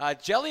on.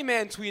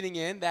 Jellyman tweeting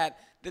in that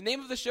the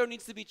name of the show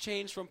needs to be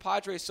changed from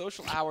Padres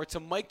Social Hour to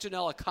Mike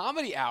Janela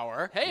Comedy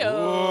Hour.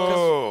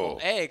 Whoa.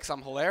 Because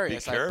I'm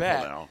hilarious, Be careful I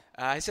bet.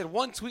 now. He said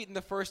one tweet in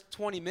the first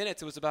 20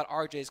 minutes. It was about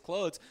RJ's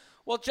clothes.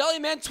 Well,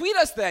 Jellyman, tweet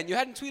us then. You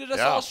hadn't tweeted us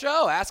all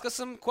show. Ask us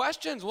some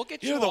questions. We'll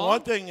get you on. The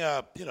one thing,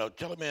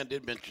 Jellyman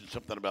did mention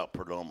something about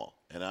Perdomo,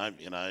 and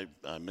I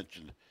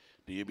mentioned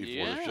to you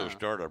before the show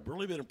started. I've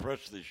really been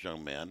impressed with this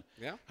young man.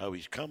 Yeah. How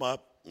he's come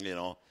up,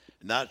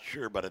 not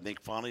sure, but I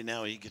think finally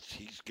now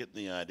he's getting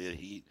the idea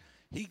he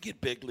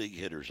get big league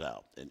hitters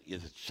out, and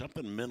if it's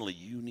something mentally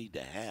you need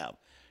to have,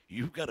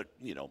 you've got to,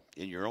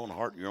 in your own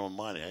heart and your own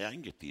mind, hey, I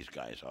can get these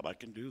guys out. I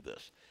can do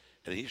this.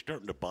 And he's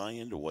starting to buy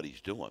into what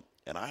he's doing,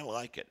 and I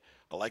like it.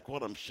 I like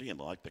what I'm seeing.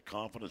 I like the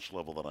confidence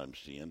level that I'm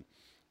seeing.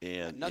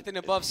 And nothing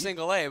above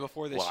single A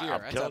before this year.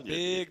 I'm That's a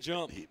big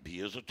jump. He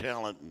is a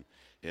talent,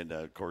 and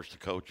of course the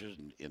coaches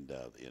and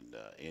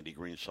Andy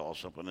Green saw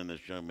something in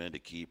this young man to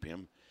keep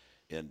him.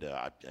 And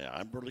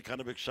I'm really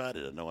kind of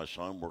excited. I know I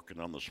saw him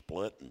working on the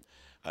split, and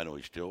I know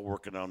he's still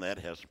working on that.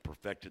 Hasn't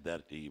perfected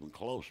that even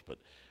close, but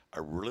I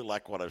really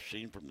like what I've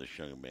seen from this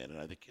young man, and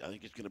I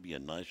think it's going to be a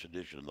nice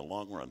addition in the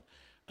long run.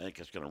 I think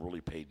it's going to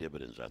really pay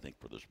dividends, I think,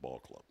 for this ball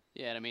club.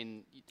 Yeah, and I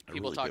mean,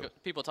 really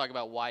people talk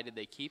about why did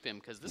they keep him,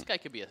 because this guy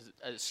could be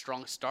a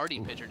strong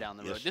starting pitcher down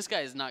the road. Yes. This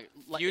guy is not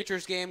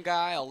Futures game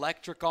guy,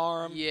 electric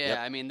arm.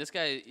 Yeah, I mean, this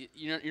guy,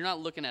 you're not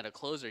looking at a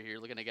closer here. You're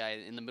looking at a guy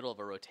in the middle of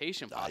a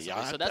rotation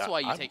possibly. So that's why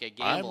you take a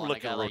gamble on a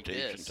guy like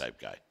this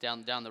type guy.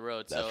 down the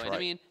road. That's And right. I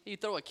mean, you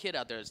throw a kid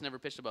out there that's never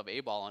pitched above A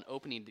ball on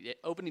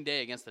opening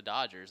day against the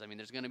Dodgers. I mean,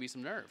 there's going to be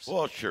some nerves.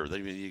 Well, sure.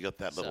 You got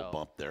that little So-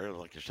 bump there.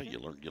 Like I said, you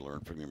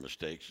learn from your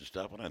mistakes and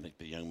stuff, and I think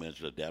the young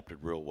man's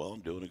adapted real well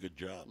and doing a good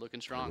job.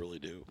 Looking strong. I really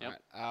do.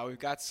 Yep. All right. We've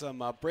got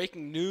some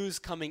breaking news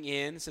coming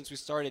in since we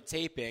started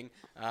taping.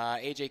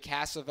 AJ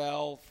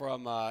Cassavell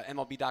from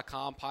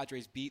MLB.com,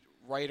 Padres beat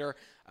writer,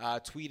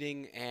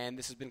 tweeting, and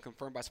this has been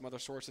confirmed by some other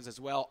sources as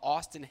well.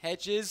 Austin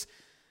Hedges,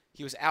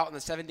 he was out in the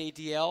 7-day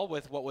DL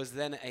with what was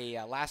then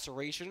a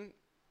laceration,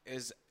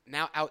 is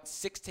now out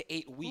 6 to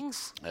 8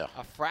 weeks. Yeah.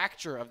 A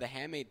fracture of the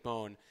hamate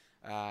bone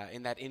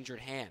in that injured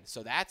hand.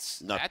 So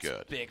that's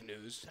good. Big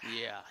news.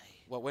 Yeah.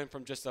 What went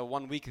from just a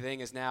 1 week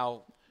thing is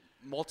now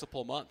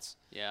multiple months.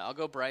 Yeah, I'll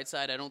go bright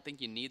side. I don't think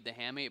you need the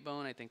hamate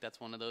bone. I think that's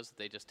one of those that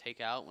they just take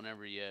out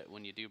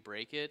when you do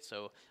break it.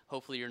 So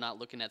hopefully you're not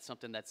looking at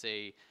something that's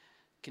a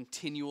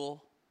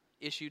continual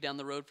issue down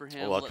the road for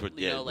him. Well, that's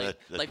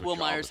what Will John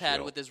Myers had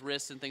feel. with his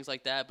wrists and things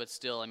like that. But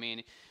still, I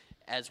mean,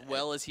 as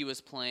well as he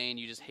was playing,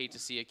 you just hate to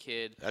see a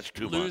kid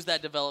lose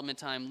that development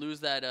time,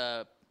 lose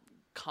that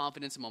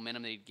confidence and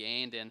momentum that he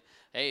gained. And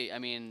hey, I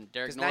mean,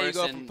 Derek Norris. Because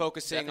now you go from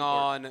focusing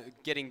on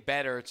getting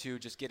better to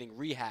just getting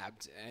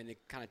rehabbed, and it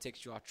kind of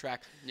takes you off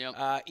track.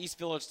 Yep. East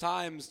Village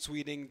Times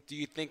tweeting, do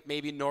you think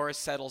maybe Norris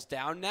settles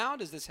down now?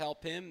 Does this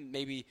help him?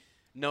 Maybe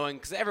knowing,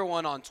 because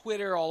everyone on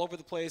Twitter, all over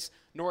the place,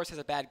 Norris has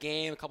a bad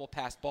game, a couple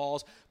passed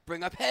balls.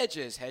 Bring up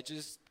Hedges.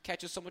 Hedges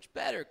catches so much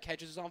better.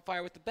 Hedges is on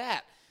fire with the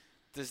bat.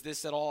 Does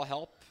this at all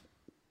help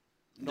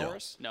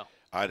Norris? No.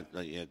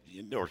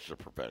 Norris is a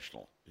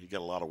professional. He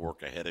got a lot of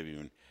work ahead of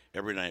him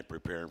every night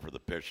preparing for the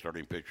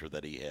starting pitcher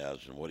that he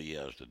has and what he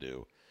has to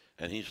do,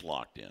 and he's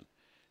locked in.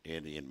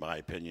 And in my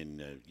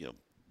opinion,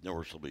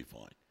 Norris will be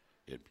fine.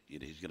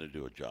 He's going to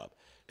do a job.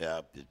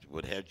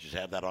 Would Hedges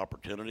have that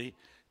opportunity?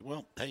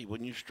 Well, hey,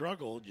 when you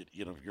struggle, if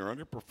you're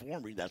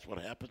underperforming, that's what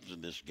happens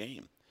in this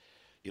game.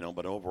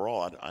 But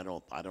overall, I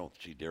don't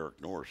see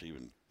Derek Norris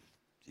even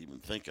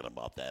thinking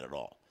about that at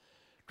all.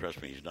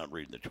 Trust me, he's not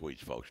reading the tweets,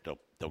 folks.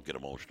 Don't get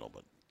emotional,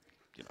 but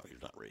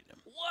he's not reading them.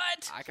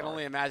 What? I can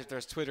only imagine if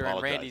there's Twitter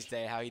Apologize. and Randy's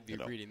day how he'd be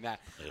reading that.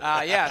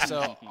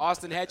 So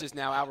Austin Hedges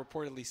now out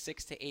reportedly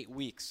 6 to 8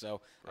 weeks.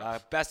 So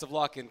best of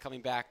luck in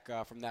coming back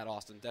from that,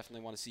 Austin.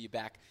 Definitely want to see you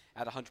back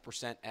at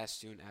 100% as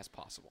soon as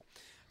possible.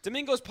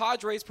 Domingo's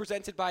Padres,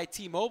 presented by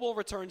T-Mobile,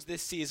 returns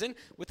this season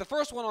with the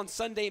first one on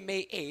Sunday,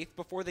 May 8th,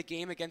 before the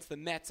game against the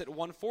Mets at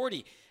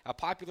 1:40. A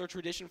popular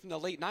tradition from the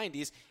late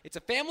 90s, it's a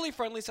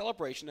family-friendly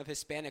celebration of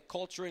Hispanic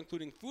culture,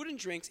 including food and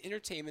drinks,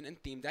 entertainment,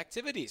 and themed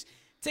activities.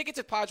 Tickets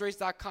at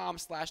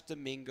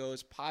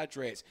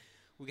Padres.com/DomingosPadres.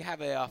 We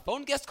have a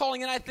phone guest calling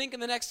in, I think, in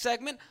the next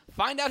segment.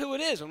 Find out who it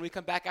is when we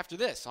come back after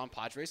this on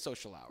Padres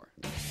Social Hour.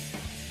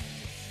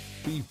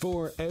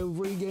 Before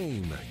every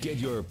game, get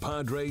your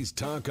Padres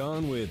talk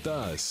on with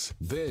us.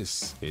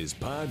 This is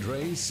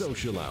Padres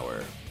Social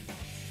Hour.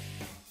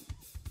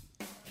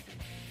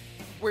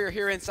 We're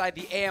here inside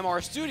the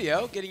AMR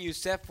studio, getting you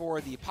set for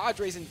the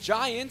Padres and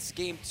Giants,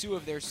 Game 2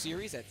 of their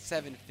series at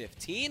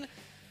 7:15.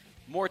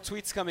 More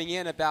tweets coming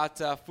in about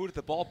food at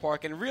the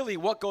ballpark, and really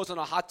what goes on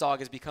a hot dog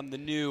has become the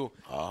new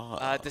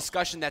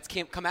discussion that's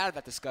come out of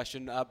that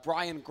discussion.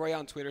 Brian Gray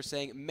on Twitter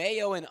saying,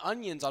 mayo and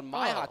onions on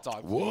my hot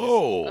dog.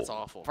 Whoa. That's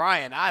awful.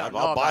 Brian, I don't know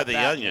I'll about buy the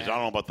that, onions. man. I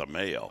don't know about the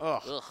mayo.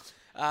 Ugh.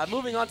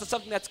 Moving on to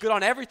something that's good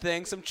on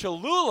everything, some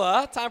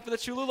Cholula. Time for the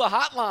Cholula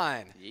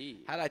hotline. Yeah.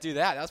 How'd I do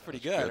that? That was pretty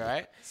good,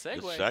 right?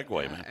 Good Segue.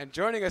 segue, man. And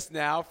joining us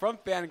now from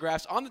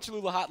Fangraphs on the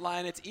Cholula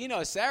hotline, it's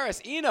Eno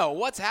Saris. Eno,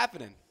 what's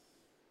happening?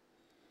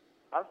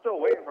 I'm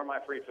still waiting for my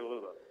free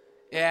Cholula.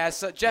 Yeah,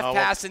 so Jeff well,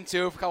 Passan,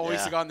 too, a couple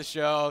weeks yeah. ago on the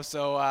show.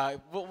 So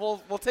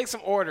we'll take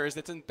some orders.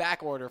 It's in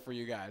back order for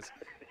you guys.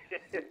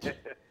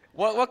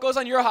 What goes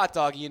on your hot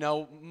dog?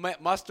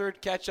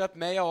 Mustard, ketchup,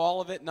 mayo,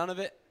 all of it, none of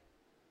it?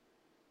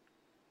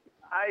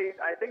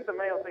 I think the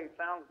mayo thing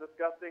sounds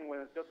disgusting when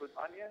it's just with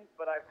onions,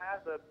 but I've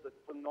had the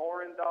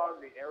Sonoran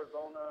dog, the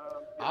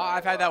Arizona.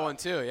 I've had that one,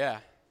 too,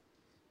 yeah.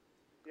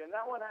 Yeah, and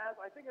that one has,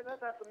 I think it does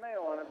have some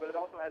mayo on it, but it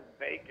also has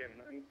bacon.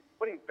 And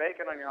putting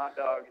bacon on your hot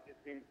dog, it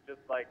seems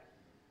just like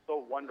so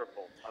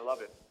wonderful. I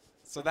love it.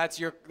 So that's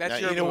your Now,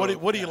 move.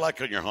 what do you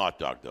like on your hot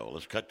dog, though?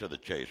 Let's cut to the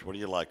chase. What do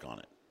you like on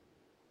it?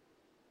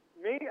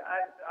 Me,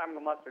 I'm the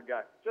mustard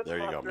guy. Just There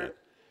you go, mustard, man.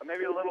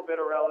 maybe a little bit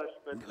of relish,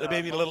 but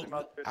Maybe a little.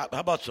 mustard. How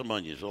about some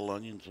onions? Little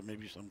onions,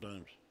 maybe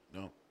sometimes.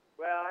 No.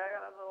 Well, I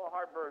got a little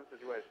heartburn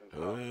situation.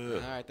 So.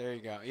 All right, there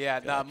you go.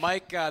 Yeah,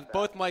 Mike,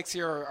 both Mikes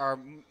here are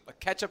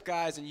ketchup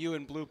guys, and you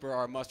and Blooper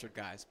are mustard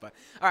guys. But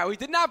all right, we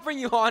did not bring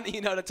you on,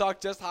 to talk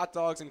just hot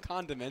dogs and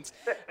condiments.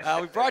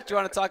 We brought you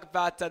on to talk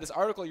about this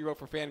article you wrote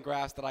for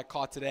Fangraphs that I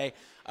caught today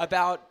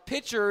about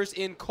pitchers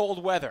in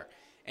cold weather.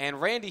 And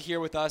Randy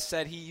here with us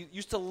said he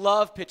used to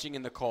love pitching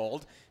in the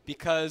cold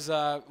because,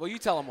 you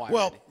tell him why.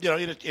 Well,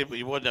 Randy.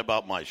 it wasn't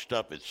about my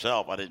stuff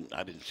itself. I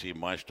didn't see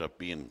my stuff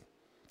being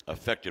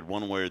affected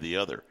one way or the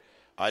other.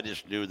 I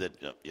just knew that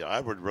I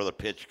would rather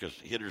pitch because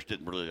hitters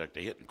didn't really like to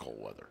hit in cold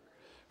weather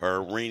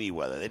or rainy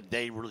weather.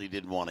 They really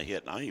didn't want to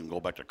hit. And I even go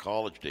back to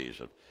college days.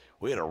 If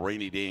we had a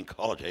rainy day in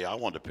college, hey, I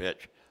wanted to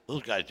pitch.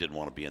 Those guys didn't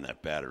want to be in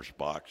that batter's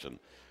box. And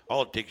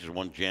all it takes is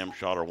one jam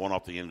shot or one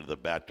off the end of the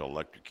bat to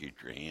electrocute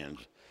your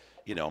hands.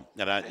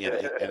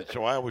 And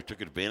so I always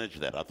took advantage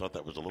of that. I thought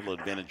that was a little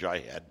advantage I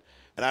had.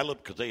 And I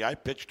looked because I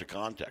pitched to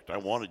contact. I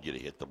wanted you to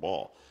hit the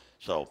ball.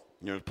 So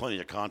there's plenty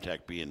of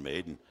contact being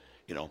made. And,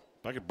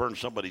 if I could burn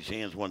somebody's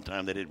hands one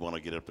time, they didn't want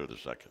to get up there the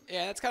second.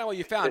 Yeah, that's kind of what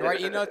you found,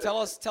 right? Tell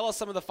us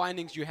some of the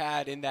findings you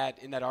had in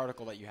that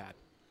article that you had.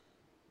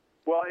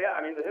 Well, yeah,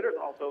 I mean, the hitters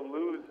also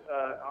lose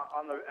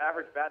on the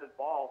average batted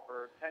ball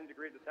for 10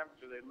 degrees of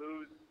temperature. They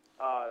lose,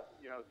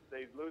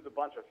 they lose a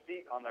bunch of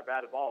feet on their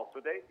batted ball.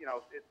 So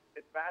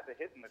it's bad to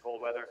hit in the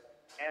cold weather.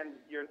 And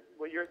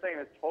what you're saying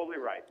is totally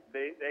right.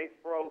 They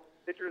throw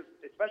pitchers,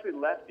 especially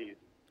lefties,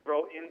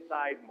 throw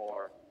inside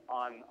more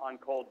on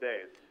cold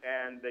days,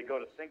 and they go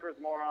to sinkers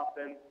more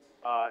often,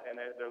 and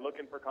they're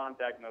looking for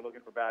contact and they're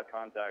looking for bad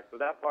contact. So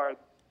that part,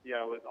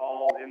 is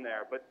all in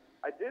there. But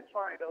I did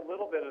find a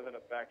little bit of an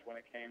effect when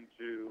it came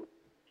to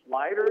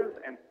sliders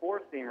and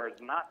four-seamers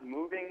not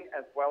moving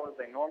as well as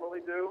they normally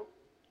do,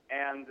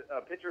 and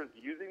pitchers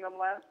using them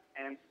less,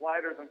 and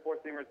sliders and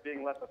four-seamers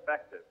being less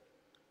effective.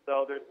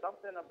 So there's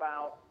something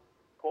about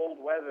cold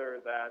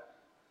weather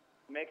that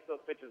makes those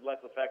pitches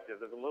less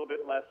effective. There's a little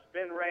bit less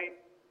spin rate.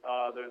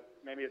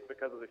 Maybe it's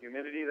because of the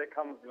humidity that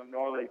comes.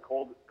 Normally,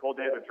 cold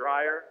days are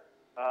drier,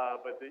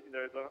 but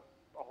there's a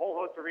whole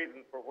host of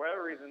reasons. For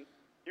whatever reason,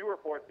 fewer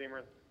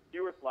four-seamers,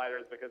 fewer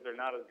sliders because they're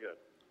not as good.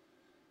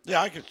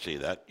 Yeah, I could see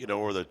that.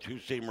 Or the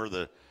two-seamer,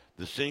 the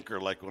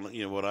sinker, like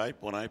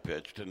when I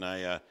pitched, and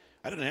I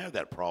I didn't have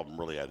that problem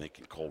really, I think,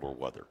 in colder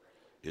weather.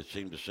 It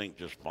seemed to sink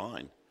just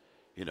fine,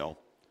 you know.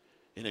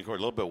 And of course,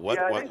 a little bit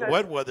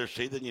wet weather,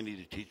 see, then you need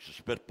to teach the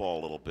spitball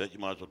a little bit. You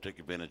might as well take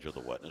advantage of the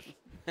wetness.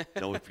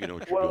 Know if you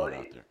know what you're doing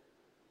out there.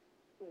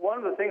 One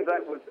of the things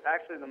that was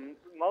actually the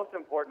most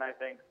important, I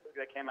think,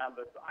 that came out of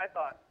this, I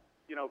thought,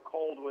 you know,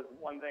 cold was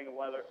one thing,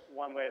 whether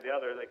one way or the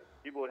other. Like,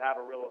 people would have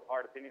a real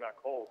hard opinion about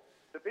cold.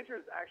 The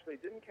pitchers actually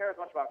didn't care as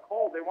much about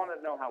cold. They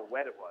wanted to know how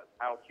wet it was,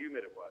 how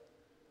humid it was.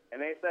 And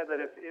they said that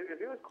if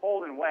it was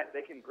cold and wet,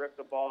 they can grip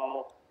the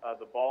ball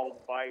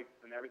bites,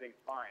 and everything's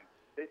fine.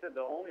 They said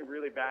the only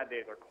really bad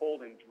days are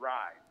cold and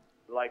dry,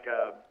 like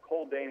a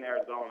cold day in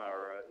Arizona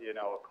or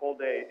a cold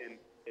day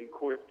in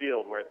Coors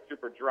Field where it's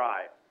super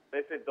dry.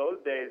 They said those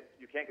days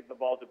you can't get the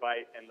ball to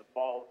bite, and the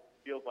ball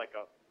feels like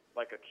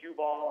a cue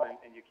ball,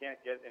 and you can't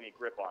get any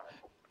grip on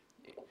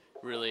it.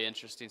 Really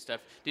interesting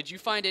stuff. Did you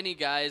find any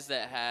guys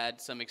that had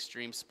some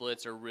extreme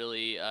splits or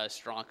really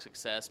strong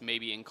success,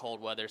 maybe in cold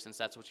weather, since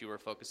that's what you were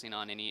focusing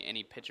on?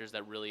 Any pitchers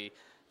that really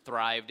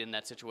thrived in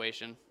that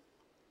situation?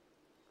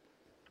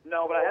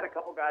 No, but I had a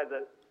couple guys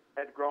that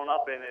had grown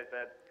up in it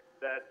that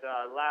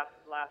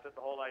laughed at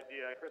the whole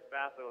idea. Chris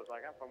Bassett was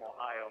like, "I'm from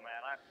Ohio,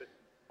 man. I pitched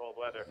in cold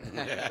weather."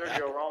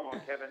 Sergio Romo and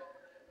Kevin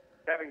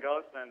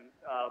Ghostman,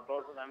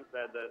 both of them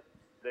said that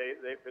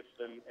they pitched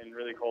in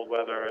really cold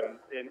weather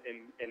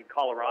in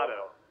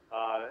Colorado,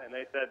 and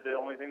they said the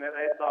only thing that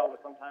they saw was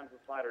sometimes the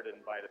slider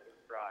didn't bite if it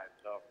was dry.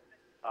 So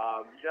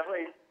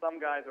definitely some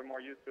guys are more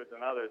used to it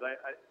than others.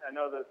 I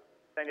know that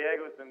San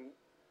Diego's been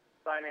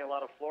signing a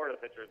lot of Florida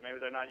pitchers. Maybe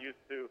they're not used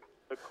to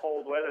the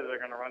cold weather they're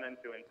going to run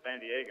into in San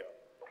Diego.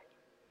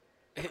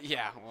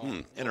 Yeah.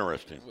 Well,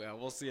 interesting. Well,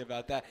 we'll see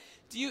about that.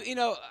 Do you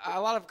know,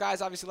 a lot of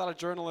guys, obviously a lot of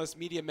journalists,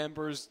 media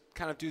members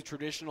kind of do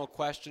traditional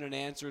question and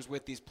answers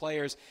with these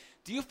players.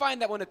 Do you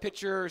find that when a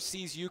pitcher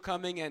sees you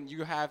coming and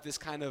you have this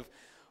kind of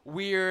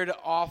weird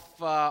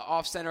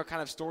off-center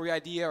kind of story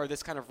idea or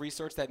this kind of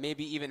research that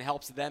maybe even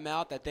helps them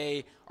out, that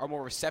they are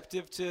more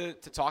receptive to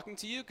talking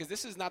to you? Because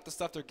this is not the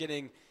stuff they're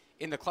getting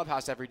in the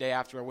clubhouse every day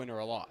after a win or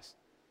a loss.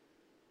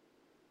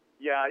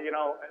 Yeah,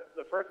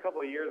 the first couple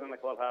of years in the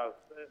clubhouse,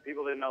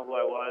 people didn't know who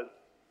I was,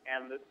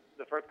 and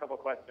the first couple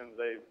of questions,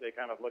 they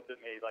kind of looked at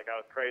me like I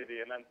was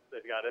crazy, and then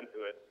they got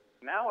into it.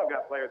 Now I've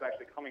got players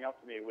actually coming up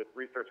to me with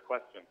research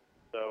questions.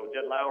 So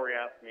Jed Lowry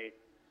asked me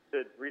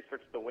to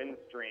research the wind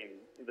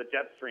stream, the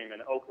jet stream in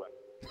Oakland,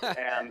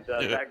 and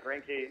Zach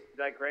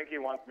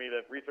Greinke wants me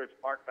to research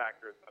park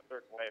factors a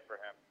certain way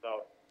for him.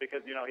 So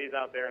because he's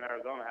out there in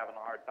Arizona having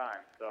a hard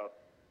time, so.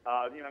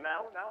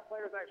 Now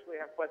players actually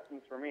have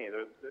questions for me.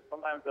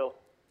 Sometimes they'll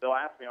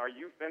ask me, "Are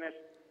you finished?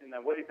 And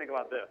then what do you think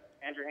about this?"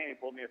 Andrew Haney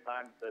pulled me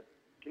aside and said,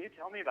 "Can you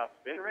tell me about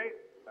spin rate?"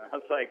 And I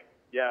was like,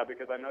 "Yeah,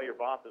 because I know your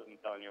boss isn't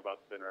telling you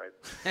about spin rate."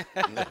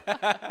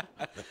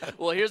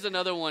 Well, here's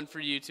another one for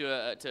you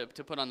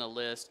to put on the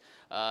list.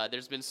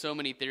 There's been so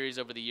many theories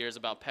over the years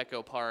about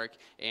Petco Park,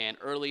 and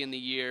early in the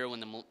year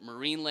when the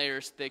marine layer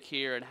is thick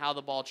here, and how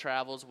the ball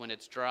travels when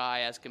it's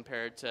dry as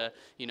compared to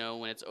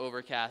when it's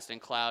overcast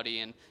and cloudy.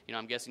 And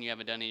I'm guessing you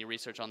haven't done any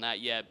research on that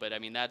yet, but I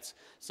mean that's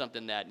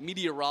something that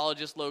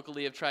meteorologists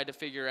locally have tried to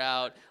figure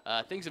out.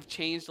 Things have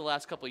changed the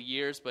last couple of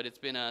years, but it's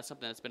been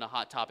something that's been a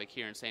hot topic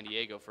here in San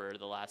Diego for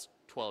the last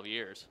 12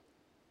 years.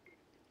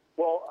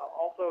 Well,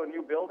 also a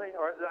new building,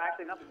 or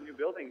actually not the new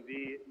building,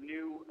 the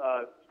new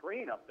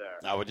screen up there.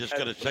 I was just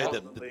going to say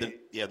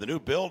that the new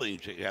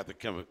buildings have to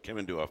come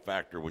into a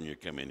factor when you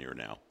come in here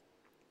now.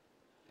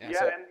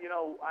 Yeah, and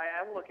I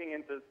am looking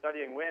into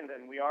studying wind,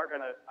 and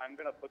I'm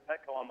gonna put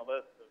Petco on the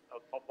list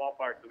of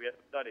ballparks that we have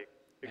to study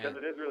because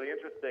it is really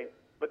interesting.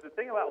 But the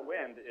thing about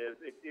wind is,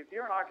 if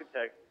you're an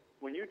architect,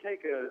 when you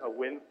take a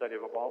wind study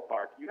of a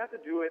ballpark, you have to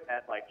do it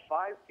at like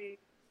 5 feet,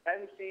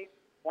 10 feet,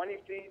 20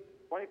 feet,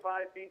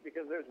 25 feet,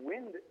 because there's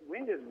wind.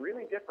 Wind is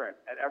really different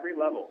at every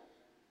level.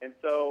 And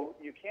so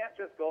you can't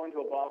just go into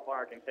a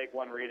ballpark and take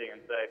one reading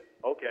and say,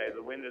 okay,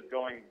 the wind is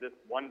going this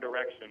one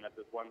direction at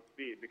this one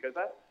speed, because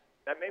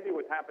that may be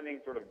what's happening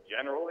sort of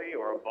generally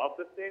or above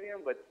the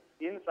stadium, but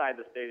inside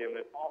the stadium,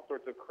 there's all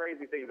sorts of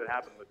crazy things that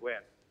happen with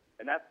wind.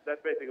 And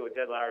that's basically what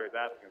Jed Lowry was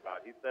asking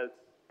about. He says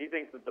he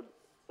thinks that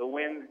the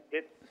wind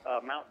hits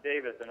Mount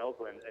Davis in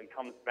Oakland and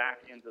comes back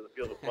into the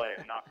field of play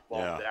and knocks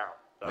balls down.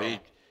 So.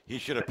 He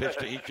should have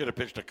pitched. He should have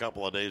pitched a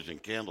couple of days in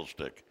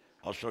Candlestick.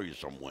 I'll show you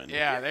some wind.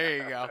 Yeah, there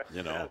you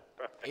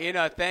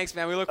go. Thanks,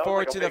 man. We look that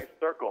forward like to the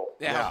circle.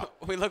 Yeah,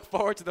 we look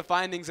forward to the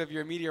findings of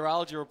your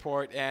meteorology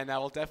report, and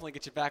we'll definitely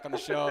get you back on the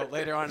show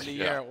later on in the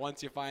year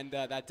once you find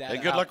that data. Hey,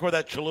 good luck with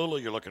that Cholula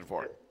you're looking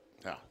for.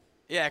 Yeah.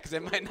 Yeah, because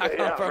it might not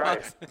come from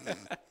us.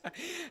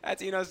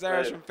 That's Eno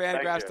Sarris from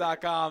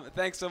Fangraphs.com.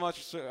 Thanks so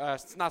much for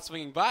not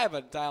swinging by,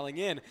 but dialing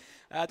in.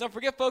 Don't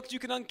forget, folks, you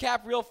can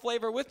uncap real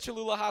flavor with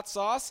Cholula hot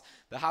sauce,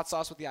 the hot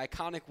sauce with the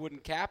iconic wooden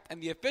cap,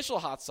 and the official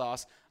hot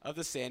sauce of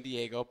the San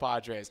Diego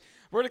Padres.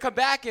 We're going to come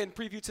back and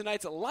preview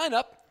tonight's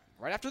lineup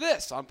right after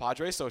this on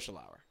Padres Social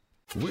Hour.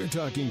 We're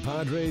talking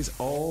Padres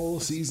all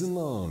season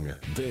long.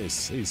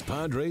 This is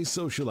Padres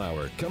Social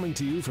Hour, coming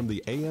to you from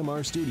the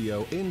AMR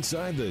studio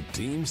inside the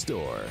team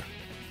store.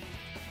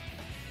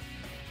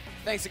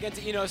 Thanks again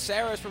to Eno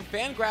Saros from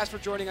Fangraphs for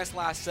joining us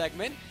last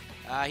segment.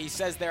 He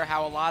says there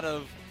how a lot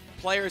of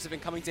players have been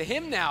coming to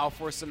him now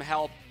for some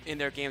help in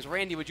their games.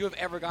 Randy, would you have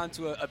ever gone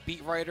to a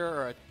beat writer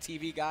or a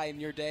TV guy in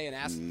your day and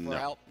asked for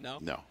help? No?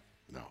 No.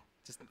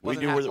 Just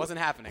wasn't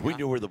happening. We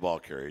knew where the ball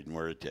carried and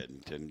where it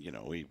didn't. And,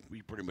 we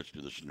pretty much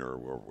knew the snare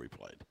wherever we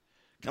played.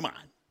 Come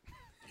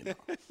on.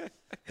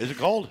 Is it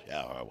cold?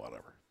 Yeah,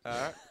 whatever.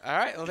 All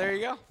right. Well, there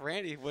you go.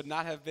 Randy would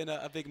not have been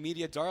a big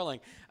media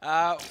darling.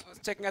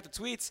 Checking out the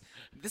tweets,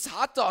 this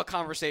hot dog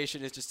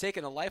conversation is just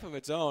taking a life of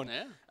its own.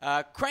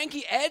 Yeah.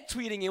 Cranky Ed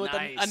tweeting in with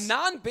a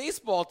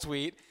non-baseball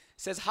tweet.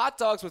 Says hot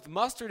dogs with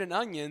mustard and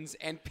onions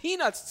and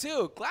peanuts,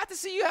 too. Glad to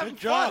see you having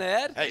fun,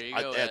 Ed. Hey,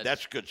 go, Ed, Ed.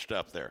 that's good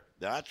stuff there.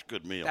 That's a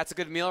good meal. That's a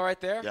good meal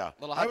right there? Yeah.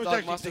 Little I hot was dog,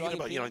 actually mustard,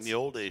 thinking onion, about, peanuts. in the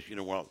old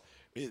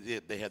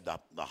days, they had the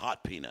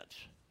hot peanuts.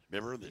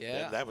 Remember?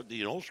 Yeah. That was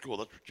the old school.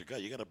 That's what you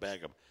got. You got a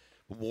bag of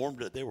warmed.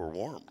 They were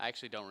warm. I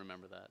actually don't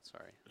remember that.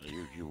 Sorry.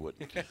 You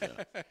wouldn't.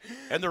 Yeah.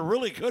 And they're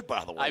really good,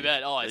 by the way. I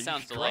bet. Oh, it You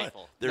sounds should try it.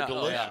 delightful. They're No,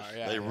 delicious.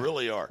 yeah, They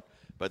really are.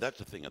 But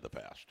that's a thing of the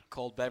past.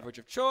 Cold beverage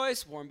of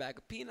choice, warm bag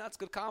of peanuts,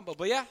 good combo.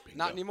 But yeah,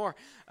 not anymore.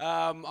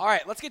 All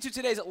right, let's get to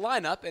today's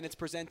lineup, and it's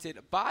presented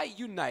by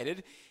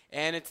United,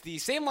 and it's the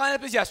same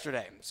lineup as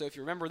yesterday. So if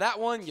you remember that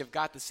one, you've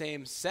got the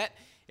same set.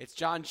 It's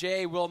John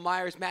Jay, Will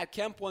Myers, Matt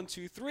Kemp, 1,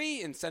 2,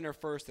 3 in center,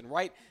 first, and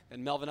right.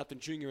 Then Melvin Upton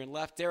Jr. in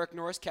left. Derek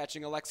Norris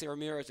catching Alexei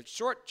Ramirez at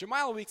short.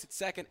 Jamal Weeks at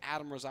second.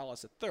 Adam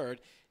Rosales at third.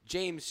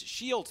 James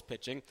Shields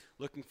pitching,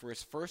 looking for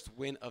his first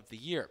win of the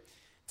year.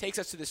 Takes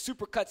us to the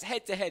Supercuts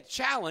head-to-head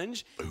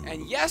challenge.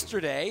 And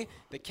yesterday,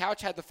 the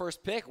Couch had the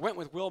first pick, went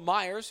with Will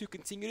Myers, who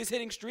continued his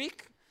hitting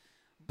streak.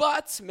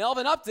 But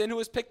Melvin Upton, who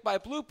was picked by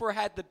Blooper,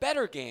 had the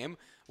better game,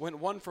 went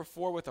 1 for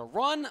 4 with a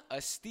run,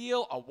 a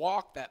steal, a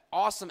walk, that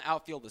awesome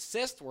outfield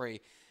assist where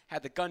he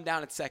had the gun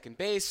down at second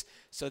base.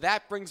 So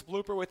that brings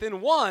Blooper within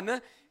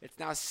 1. It's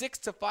now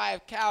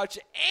 6-5 Couch,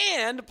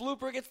 and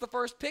Blooper gets the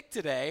first pick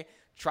today,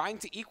 trying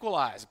to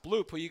equalize.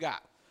 Bloop, who you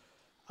got?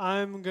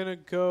 I'm going to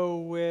go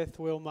with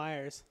Will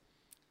Myers.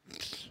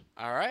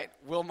 All right.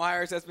 Will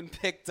Myers has been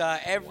picked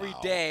every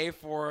day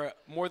for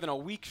more than a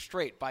week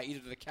straight by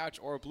either the Couch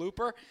or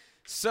Blooper.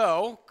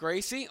 So,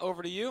 Gracie,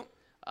 over to you.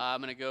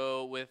 I'm going to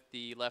go with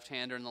the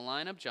left-hander in the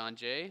lineup, John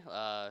Jay.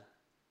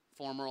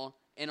 Former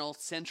NL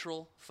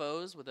Central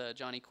foes with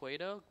Johnny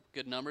Cueto.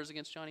 Good numbers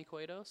against Johnny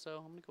Cueto, so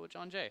I'm going to go with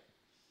John Jay.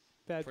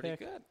 Bad Pretty pick.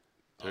 good.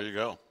 There you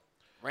go.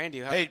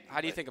 Randy,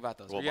 how do you think about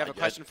those? Well, Do you have a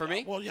question for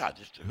me? Well, yeah.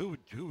 Just who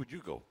would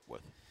you go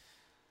with?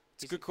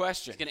 It's a good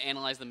question. He's going to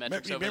analyze the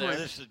metrics Remember, over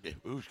there. this is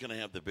who's going to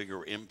have the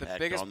bigger impact The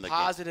biggest on the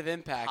positive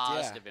impact,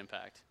 Positive yeah.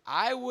 impact.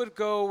 I would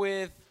go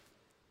with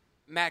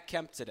Matt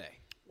Kemp today.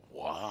 game?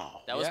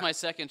 Wow. That was Yeah. my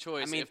second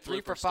choice. I mean, if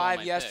 3 Blooper for stole 5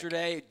 my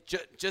yesterday.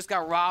 Just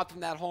got robbed from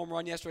that home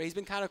run yesterday. He's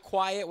been kind of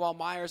quiet while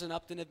Myers and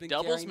Upton have been pick.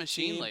 Doubles carrying the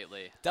machine team.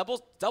 lately.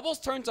 Doubles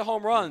turn to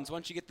home runs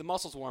once you get the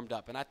muscles warmed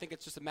up, and I think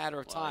it's just a matter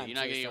of Well, time. you're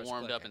not till going he to get starts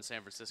warmed up clicking. in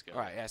San Francisco. All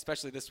right, yeah,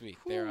 especially this week.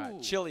 They're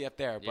Whew. chilly up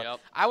there, but Yep.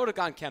 I would have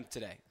gone Kemp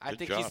today. I Good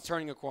think job. he's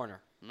turning a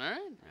corner. All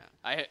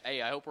right.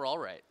 I hope we're all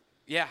right.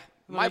 Yeah,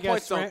 I'm my gonna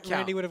points guess don't count.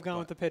 Randy would have gone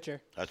with the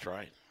pitcher. That's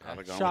right. I'd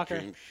have gone Shocker.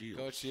 with James Shields.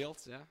 Coach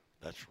Shields, yeah.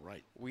 That's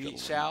right. We Good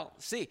shall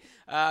see.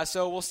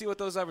 So we'll see what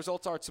those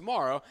results are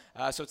tomorrow.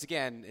 So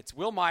it's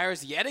Will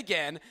Myers yet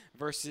again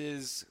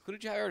versus who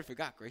did you? I already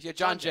forgot, Grace. Yeah,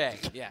 John Jay.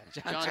 Yeah,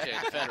 John Jay,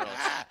 the Federals.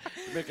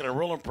 You're making a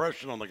real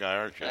impression on the guy,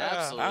 aren't you?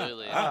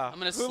 Absolutely. I'm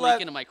going to Who sneak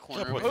let- into my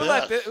corner. with Who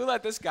this?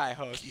 let this guy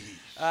host?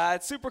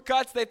 At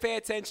Supercuts, they pay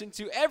attention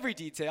to every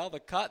detail: the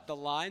cut, the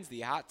lines,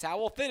 the hot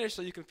towel finish,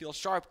 so you can feel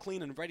sharp,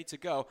 clean, and ready to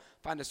go.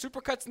 Find a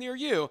Supercuts near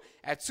you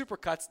at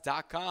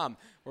supercuts.com.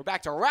 We're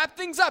back to wrap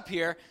things up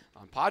here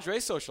on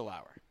Padres Social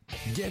Hour.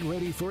 Get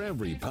ready for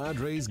every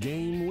Padres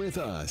game with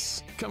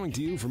us. Coming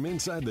to you from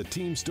inside the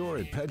team store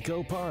at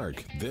Petco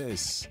Park,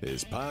 this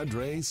is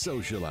Padres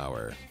Social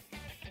Hour.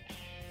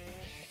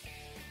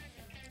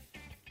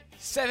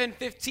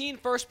 7:15,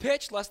 first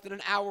pitch, less than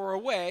an hour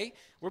away.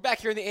 We're back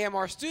here in the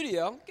AMR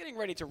studio, getting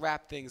ready to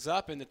wrap things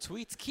up, and the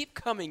tweets keep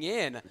coming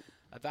in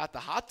about the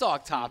hot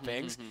dog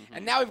toppings.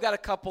 And now we've got a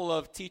couple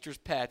of teachers'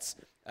 pets.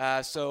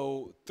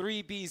 So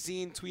 3B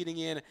Zine tweeting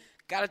in,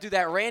 got to do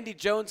that Randy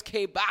Jones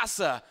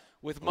kielbasa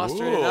with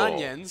mustard and Ooh,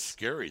 onions.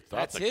 Scary thought.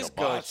 That's the his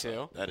kielbasa.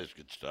 go-to. That is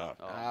good stuff.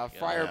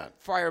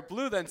 Friar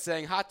Blue then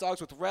saying hot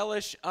dogs with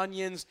relish,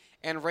 onions,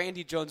 and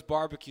Randy Jones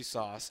barbecue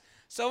sauce.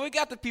 So we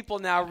got the people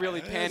now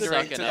really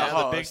pandering to the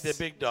host. the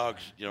big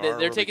dogs. They're are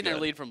really taking their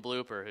good. lead from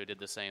Blooper, who did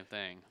the same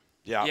thing.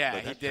 Yeah, Yeah, but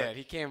he that's did. right.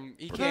 He came.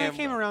 He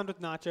came around with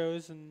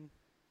nachos and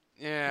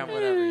Yeah,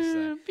 whatever he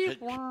said.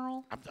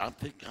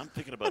 I'm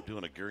thinking about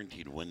doing a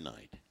guaranteed win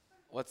night.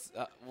 What does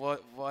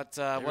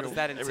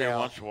that Every entail?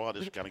 once in a while, I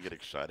just kind of get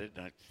excited,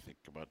 and I think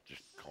about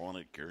just calling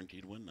it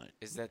guaranteed win night.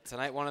 Is that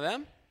tonight one of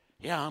them?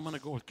 Yeah, I'm going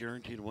to go with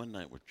guaranteed win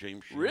night with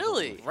James Shields.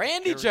 Really? With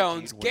Randy guaranteed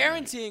Jones win night.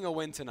 guaranteeing a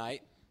win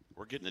tonight.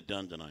 We're getting it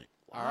done tonight.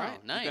 All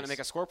right. Nice. You going to make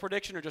a score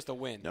prediction or just a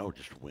win? No,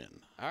 just win.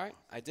 All right.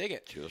 I dig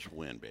it. Just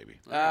win, baby.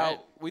 Right.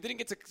 We didn't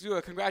get to do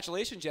a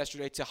congratulations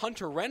yesterday to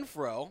Hunter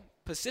Renfroe,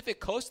 Pacific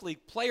Coast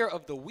League Player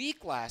of the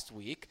Week last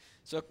week.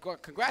 So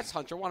congrats,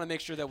 Hunter. Want to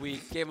make sure that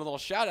we gave him a little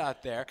shout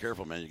out there.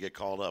 Careful, man. You get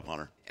called up,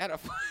 Hunter.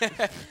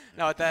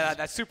 No,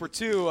 that Super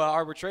 2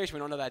 arbitration, we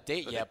don't know that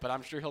date yet, but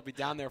I'm sure he'll be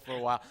down there for a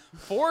while.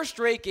 4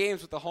 straight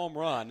games with a home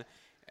run.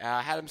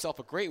 Had himself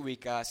a great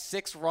week.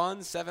 6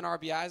 runs, 7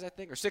 RBIs, I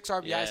think, or 6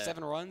 RBIs,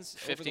 7 runs.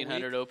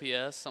 1,500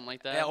 OPS, something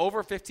like that. Yeah, over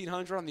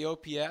 1,500 on the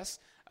OPS.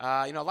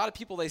 A lot of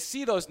people, they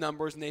see those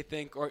numbers and they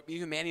think, or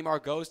even Manny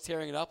Margot's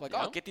tearing it up, like,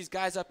 get these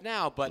guys up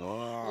now. But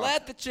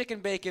let the chicken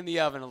bake in the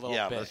oven a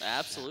little bit.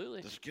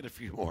 Absolutely. Let's get a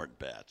few more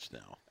at-bats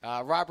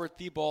now. Robert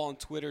Thibault on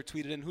Twitter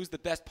tweeted in, who's the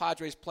best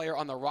Padres player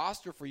on the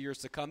roster for years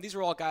to come? These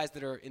are all guys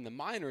that are in the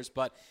minors,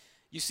 but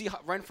you see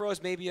Renfroe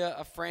as maybe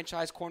a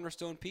franchise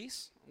cornerstone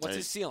piece? What's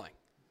his ceiling?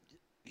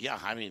 Yeah,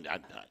 I mean,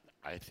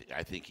 I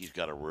think he's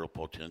got a real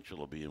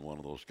potential of being one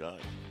of those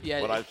guys.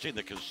 Yeah, but I've seen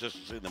the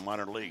consistency in the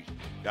minor leagues.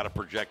 Got to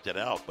project it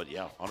out. But,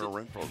 yeah, Hunter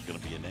Renfroe is going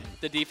to be a name.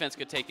 The defense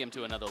could take him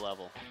to another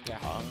level.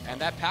 Yeah,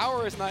 and that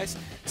power is nice.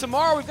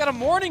 Tomorrow we've got a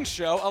morning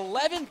show,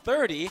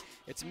 11:30.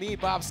 It's me,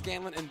 Bob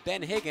Scanlon, and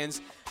Ben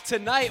Higgins.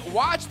 Tonight,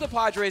 watch the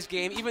Padres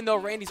game, even though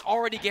Randy's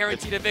already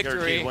guaranteed a victory.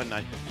 Guaranteed one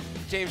night.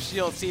 James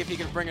Shields, see if he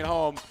can bring it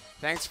home.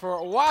 Thanks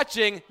for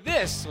watching.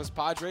 This was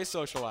Padres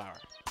Social Hour.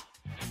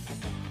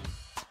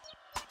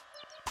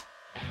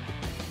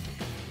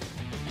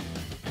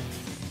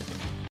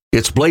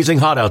 It's blazing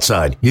hot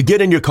outside. You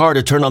get in your car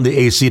to turn on the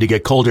AC to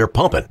get cold air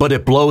pumping, but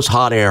it blows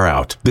hot air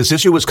out. This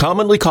issue is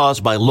commonly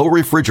caused by low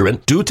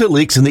refrigerant due to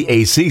leaks in the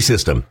AC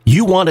system.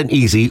 You want an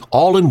easy,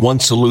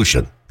 all-in-one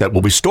solution that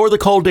will restore the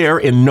cold air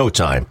in no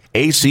time.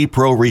 AC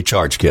Pro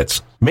Recharge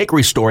Kits make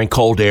restoring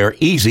cold air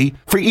easy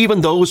for even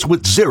those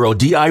with zero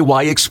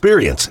DIY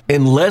experience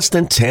in less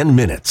than 10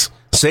 minutes.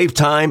 Save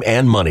time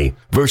and money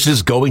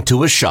versus going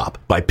to a shop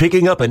by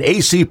picking up an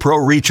AC Pro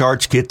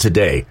Recharge Kit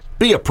today.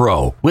 Be a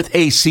pro with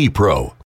AC Pro.